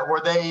like that where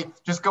they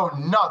just go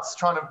nuts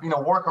trying to,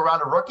 work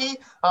around a rookie.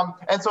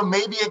 And so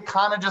maybe it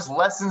kind of just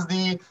lessens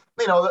the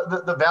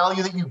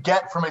value that you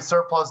get from a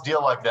surplus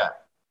deal like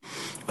that.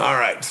 All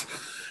right.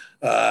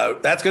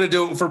 That's going to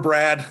do it for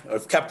Brad.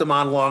 I've kept him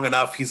on long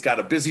enough. He's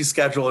got a busy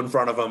schedule in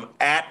front of him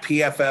at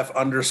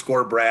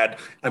PFF_Brad.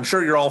 I'm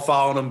sure you're all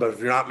following him, but if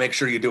you're not, make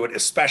sure you do it,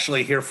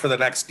 especially here for the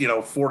next,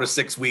 4 to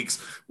 6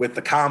 weeks with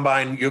the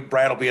combine.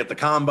 Brad will be at the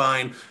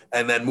combine,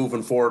 and then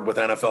moving forward with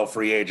NFL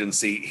free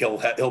agency,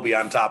 he'll be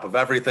on top of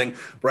everything.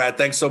 Brad,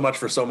 thanks so much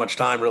for so much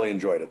time. Really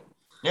enjoyed it.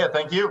 Yeah,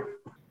 thank you.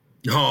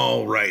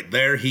 All right.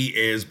 There he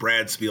is,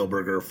 Brad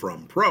Spielberger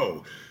from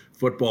Pro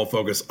Football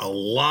Focus. A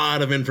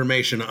lot of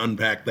information to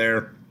unpack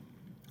there.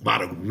 A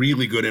lot of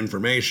really good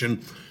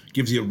information.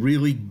 gives you a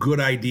really good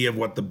idea of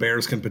what the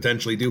Bears can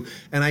potentially do.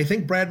 And I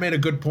think Brad made a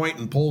good point,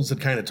 and Poles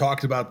had kind of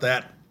talked about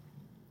that.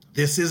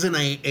 This isn't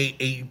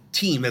a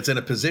team that's in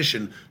a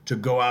position to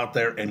go out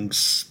there and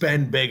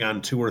spend big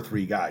on 2 or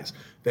 3 guys.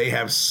 They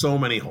have so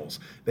many holes.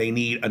 They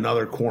need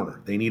another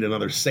corner. They need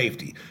another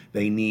safety.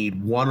 They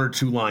need 1 or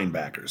 2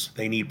 linebackers.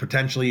 They need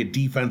potentially a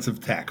defensive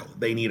tackle.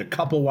 They need a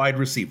couple wide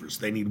receivers.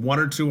 They need 1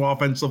 or 2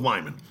 offensive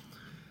linemen.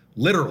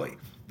 Literally,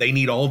 they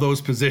need all those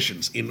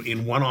positions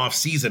in one off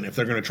season if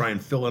they're going to try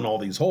and fill in all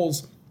these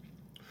holes.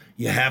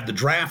 You have the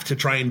draft to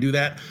try and do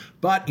that,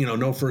 but,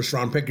 no first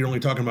round pick. You're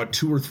only talking about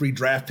 2 or 3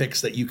 draft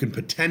picks that you can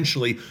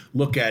potentially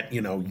look at,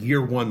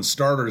 year 1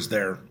 starters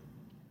there.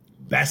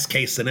 Best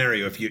case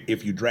scenario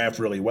if you draft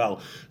really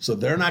well. So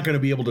they're not going to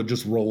be able to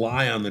just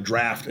rely on the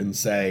draft and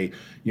say,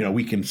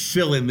 we can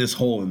fill in this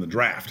hole in the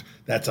draft.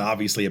 That's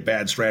obviously a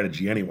bad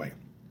strategy anyway.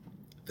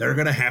 They're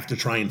going to have to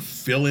try and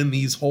fill in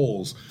these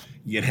holes.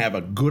 You have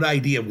a good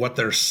idea of what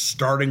their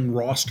starting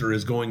roster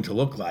is going to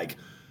look like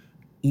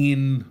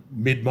in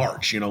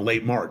mid-March,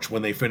 late March,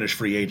 when they finish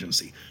free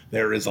agency.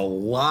 There is a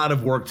lot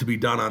of work to be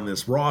done on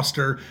this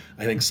roster.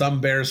 I think some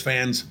Bears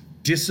fans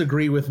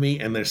disagree with me,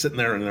 and they're sitting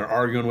there and they're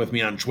arguing with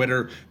me on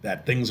Twitter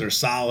that things are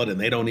solid and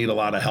they don't need a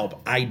lot of help.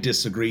 I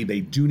disagree. They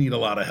do need a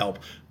lot of help.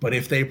 But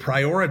if they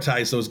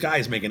prioritize those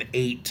guys making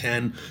 $8,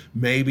 $10,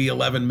 maybe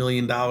 $11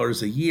 million a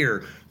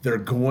year, they're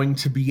going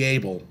to be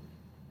able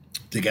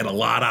to get a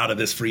lot out of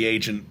this free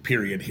agent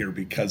period here,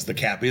 because the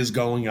cap is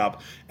going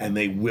up and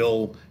they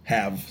will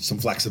have some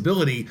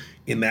flexibility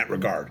in that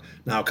regard.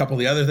 Now, a couple of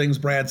the other things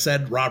Brad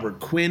said,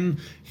 Robert Quinn,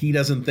 he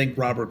doesn't think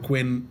Robert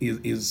Quinn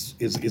is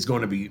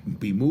going to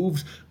be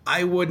moved.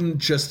 I wouldn't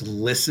just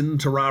listen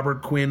to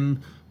Robert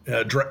Quinn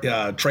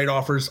trade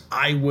offers.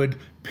 I would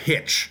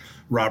pitch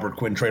Robert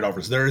Quinn trade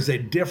offers. There is a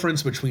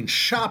difference between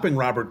shopping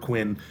Robert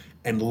Quinn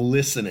and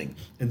listening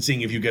and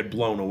seeing if you get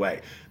blown away.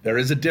 There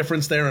is a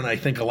difference there, and I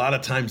think a lot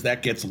of times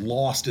that gets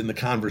lost in the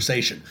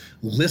conversation.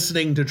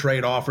 Listening to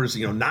trade offers,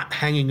 not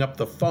hanging up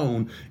the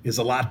phone, is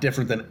a lot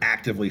different than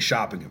actively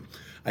shopping them.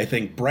 I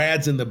think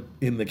Brad's in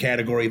the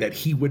category that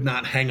he would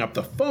not hang up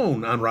the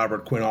phone on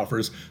Robert Quinn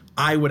offers.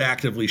 I would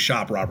actively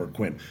shop Robert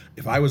Quinn.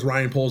 If I was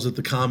Ryan Poles at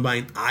the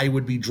Combine, I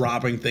would be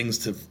dropping things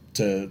to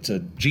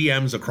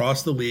GMs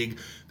across the league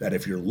that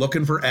if you're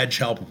looking for edge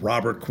help,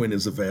 Robert Quinn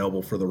is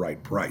available for the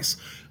right price.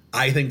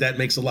 I think that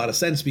makes a lot of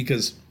sense,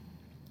 because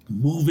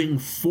moving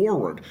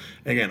forward,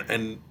 again,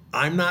 and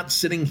I'm not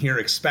sitting here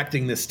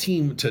expecting this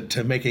team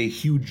to make a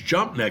huge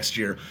jump next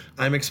year.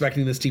 I'm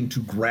expecting this team to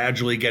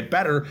gradually get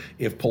better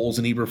if Poles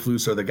and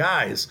Eberflus are the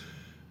guys.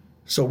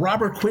 So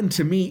Robert Quinn,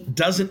 to me,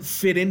 doesn't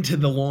fit into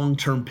the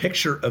long-term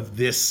picture of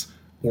this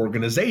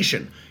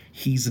organization.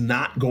 He's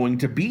not going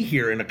to be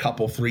here in a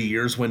couple, 3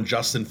 years when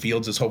Justin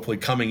Fields is hopefully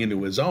coming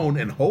into his own,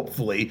 and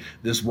hopefully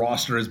this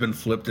roster has been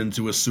flipped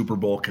into a Super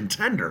Bowl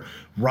contender.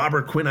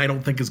 Robert Quinn, I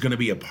don't think, is going to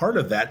be a part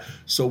of that.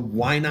 So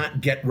why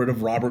not get rid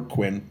of Robert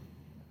Quinn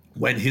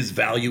when his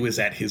value is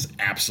at his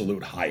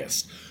absolute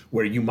highest,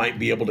 where you might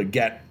be able to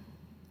get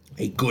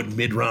a good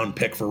mid-round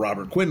pick for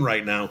Robert Quinn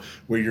right now,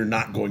 where you're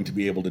not going to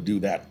be able to do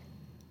that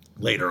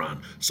later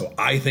on. So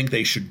I think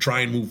they should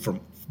try and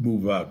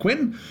move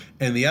Quinn.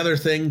 And the other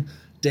thing,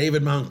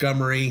 David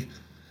Montgomery.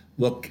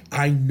 Look,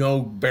 I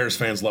know Bears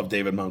fans love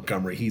David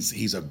Montgomery.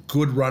 He's a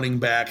good running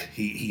back.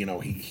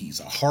 He's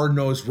a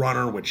hard-nosed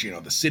runner, which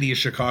the city of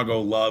Chicago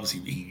loves.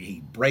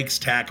 He breaks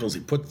tackles.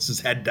 He puts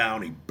his head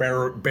down. He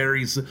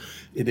buries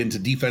it into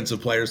defensive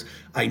players.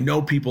 I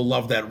know people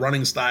love that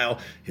running style.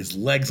 His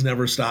legs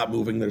never stop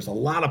moving. There's a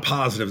lot of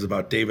positives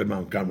about David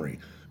Montgomery.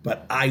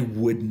 But I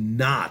would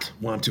not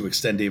want to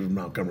extend David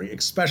Montgomery,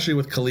 especially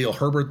with Khalil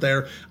Herbert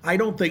there. I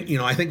don't think,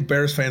 I think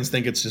Bears fans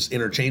think it's just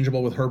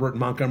interchangeable with Herbert and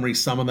Montgomery.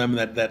 Some of them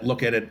that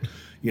look at it,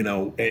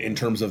 in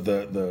terms of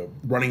the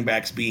running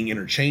backs being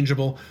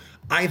interchangeable.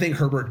 I think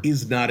Herbert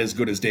is not as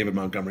good as David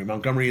Montgomery.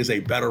 Montgomery is a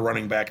better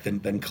running back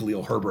than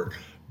Khalil Herbert.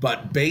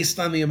 But based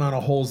on the amount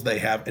of holes they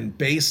have, and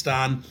based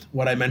on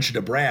what I mentioned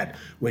to Brad,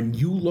 when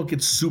you look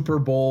at Super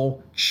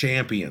Bowl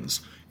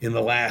champions,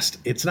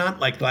 it's not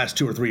like the last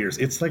 2 or 3 years.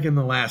 It's like in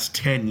the last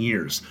 10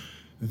 years.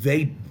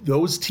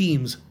 Those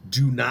teams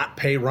do not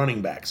pay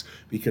running backs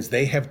because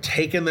they have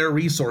taken their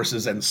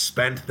resources and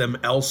spent them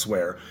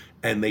elsewhere,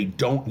 and they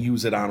don't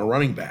use it on a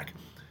running back.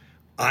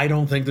 I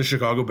don't think the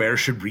Chicago Bears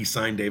should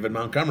re-sign David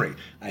Montgomery.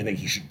 I think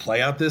he should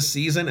play out this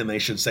season, and they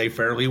should say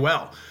fairly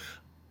well.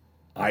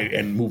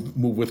 And move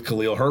with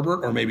Khalil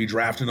Herbert, or maybe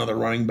draft another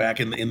running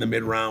back in the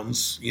mid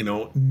rounds,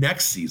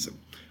 next season.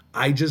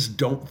 I just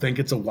don't think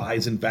it's a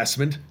wise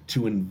investment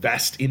to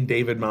invest in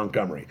David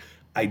Montgomery.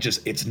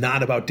 It's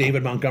not about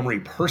David Montgomery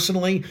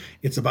personally.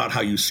 It's about how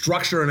you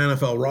structure an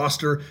NFL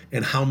roster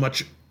and how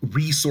much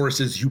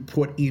resources you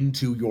put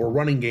into your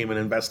running game and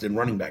invest in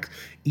running backs.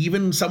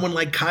 Even someone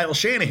like Kyle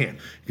Shanahan,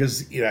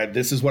 because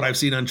this is what I've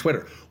seen on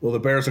Twitter. Well, the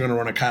Bears are going to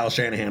run a Kyle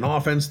Shanahan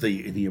offense,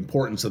 the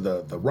importance of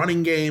the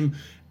running game.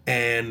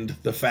 and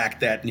the fact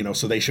that,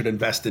 so they should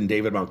invest in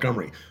David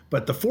Montgomery.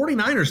 But the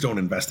 49ers don't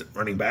invest in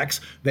running backs.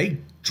 They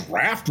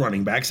draft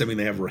running backs. I mean,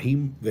 they've had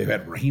Raheem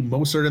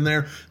Mostert in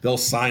there. They'll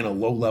sign a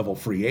low-level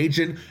free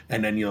agent,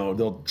 and then,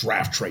 they'll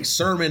draft Trey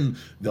Sermon.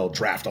 They'll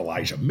draft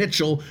Elijah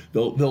Mitchell.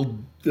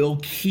 They'll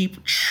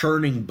keep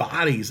churning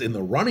bodies in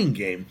the running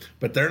game,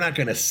 but they're not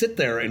going to sit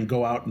there and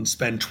go out and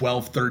spend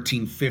 $12,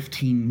 $13,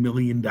 $15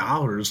 million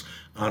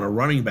on a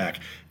running back.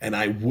 And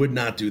I would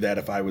not do that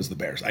if I was the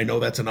Bears. I know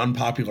that's an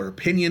unpopular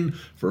opinion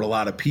for a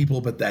lot of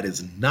people, but that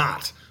is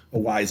not a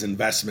wise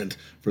investment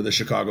for the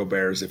Chicago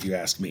Bears, if you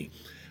ask me.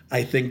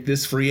 I think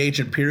this free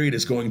agent period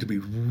is going to be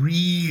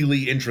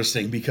really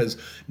interesting because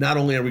not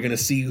only are we going to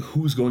see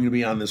who's going to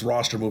be on this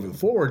roster moving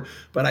forward,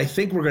 but I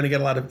think we're going to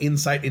get a lot of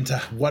insight into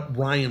what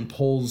Ryan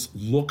Poles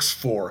looks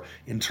for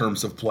in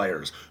terms of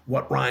players,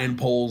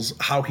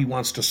 how he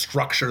wants to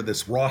structure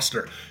this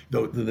roster,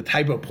 the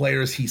type of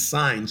players he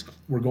signs.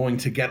 We're going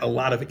to get a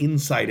lot of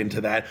insight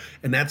into that.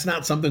 And that's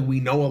not something we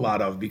know a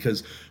lot of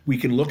because we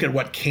can look at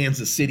what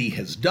Kansas City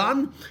has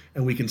done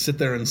and we can sit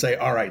there and say,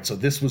 all right, so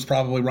this was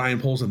probably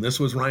Ryan Poles and this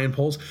was Ryan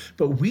Poles.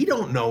 But we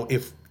don't know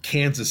if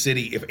Kansas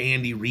City, if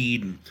Andy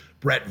Reid and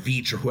Brett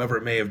Veach or whoever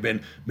it may have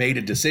been made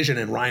a decision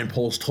and Ryan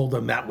Poles told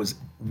them that was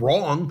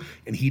wrong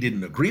and he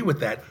didn't agree with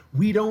that.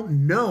 We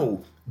don't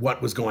know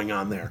what was going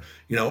on there.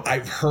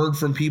 I've heard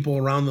from people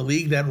around the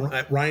league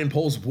that Ryan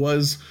Poles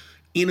was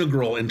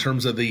integral in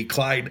terms of the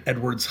Clyde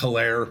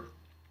Edwards-Helaire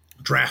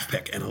draft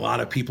pick, and a lot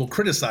of people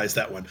criticized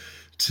that one.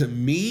 To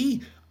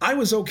me, I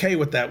was okay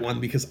with that one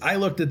because I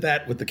looked at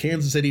that with the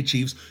Kansas City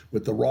Chiefs,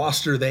 with the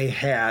roster they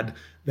had,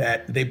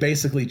 that they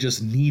basically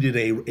just needed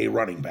a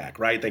running back,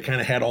 right? They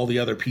kind of had all the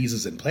other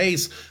pieces in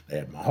place. They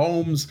had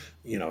Mahomes,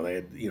 they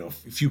had a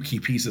few key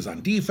pieces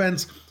on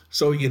defense.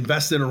 So you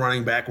invest in a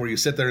running back where you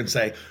sit there and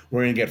say,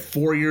 we're going to get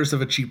 4 years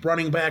of a cheap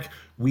running back.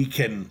 We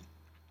can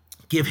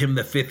give him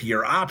the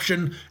 5th-year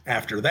option.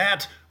 After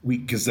that,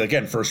 because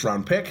again,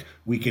 first-round pick,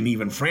 we can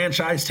even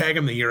franchise tag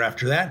him the year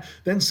after that.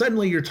 Then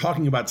suddenly you're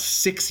talking about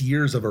 6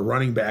 years of a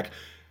running back.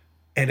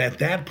 And at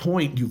that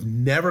point, you've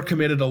never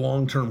committed a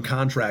long-term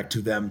contract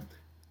to them.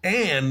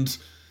 And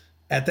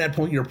at that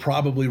point, you're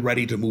probably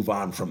ready to move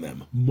on from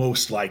them,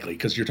 most likely,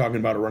 because you're talking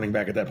about a running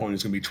back at that point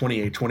who's going to be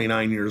 28,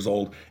 29 years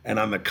old and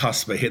on the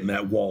cusp of hitting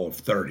that wall of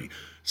 30.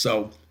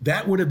 So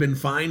that would have been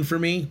fine for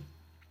me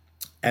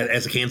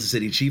as a Kansas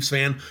City Chiefs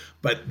fan,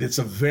 but it's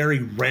a very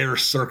rare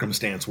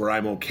circumstance where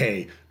I'm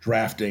okay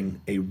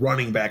drafting a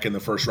running back in the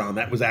first round.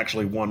 That was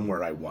actually one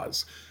where I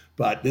was.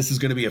 But this is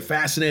going to be a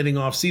fascinating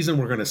offseason.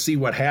 We're going to see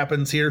what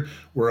happens here.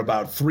 We're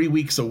about 3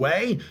 weeks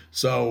away.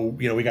 So,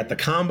 we got the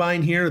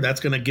combine here.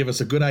 That's going to give us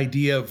a good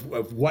idea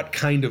of what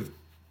kind of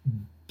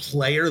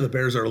player the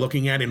Bears are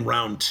looking at in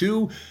round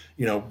 2.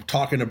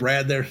 Talking to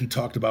Brad there, he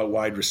talked about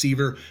wide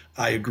receiver.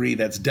 I agree.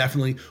 That's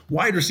definitely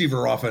wide receiver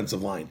or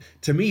offensive line.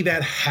 To me,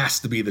 that has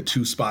to be the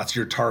 2 spots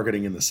you're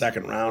targeting in the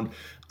second round.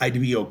 I'd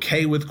be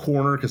okay with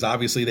corner because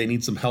obviously they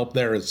need some help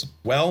there as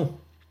well.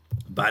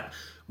 But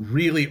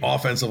really,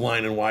 offensive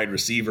line and wide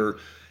receiver,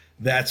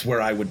 that's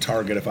where I would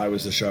target if I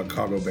was the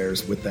Chicago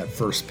Bears with that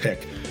first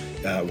pick,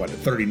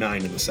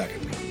 39 in the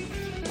second round.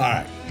 All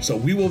right, so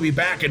we will be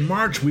back in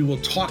March. We will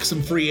talk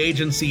some free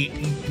agency,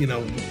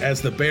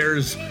 as the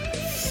Bears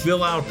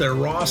fill out their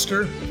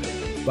roster.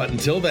 But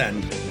until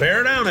then,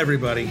 bear down,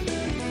 everybody.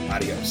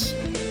 Adios.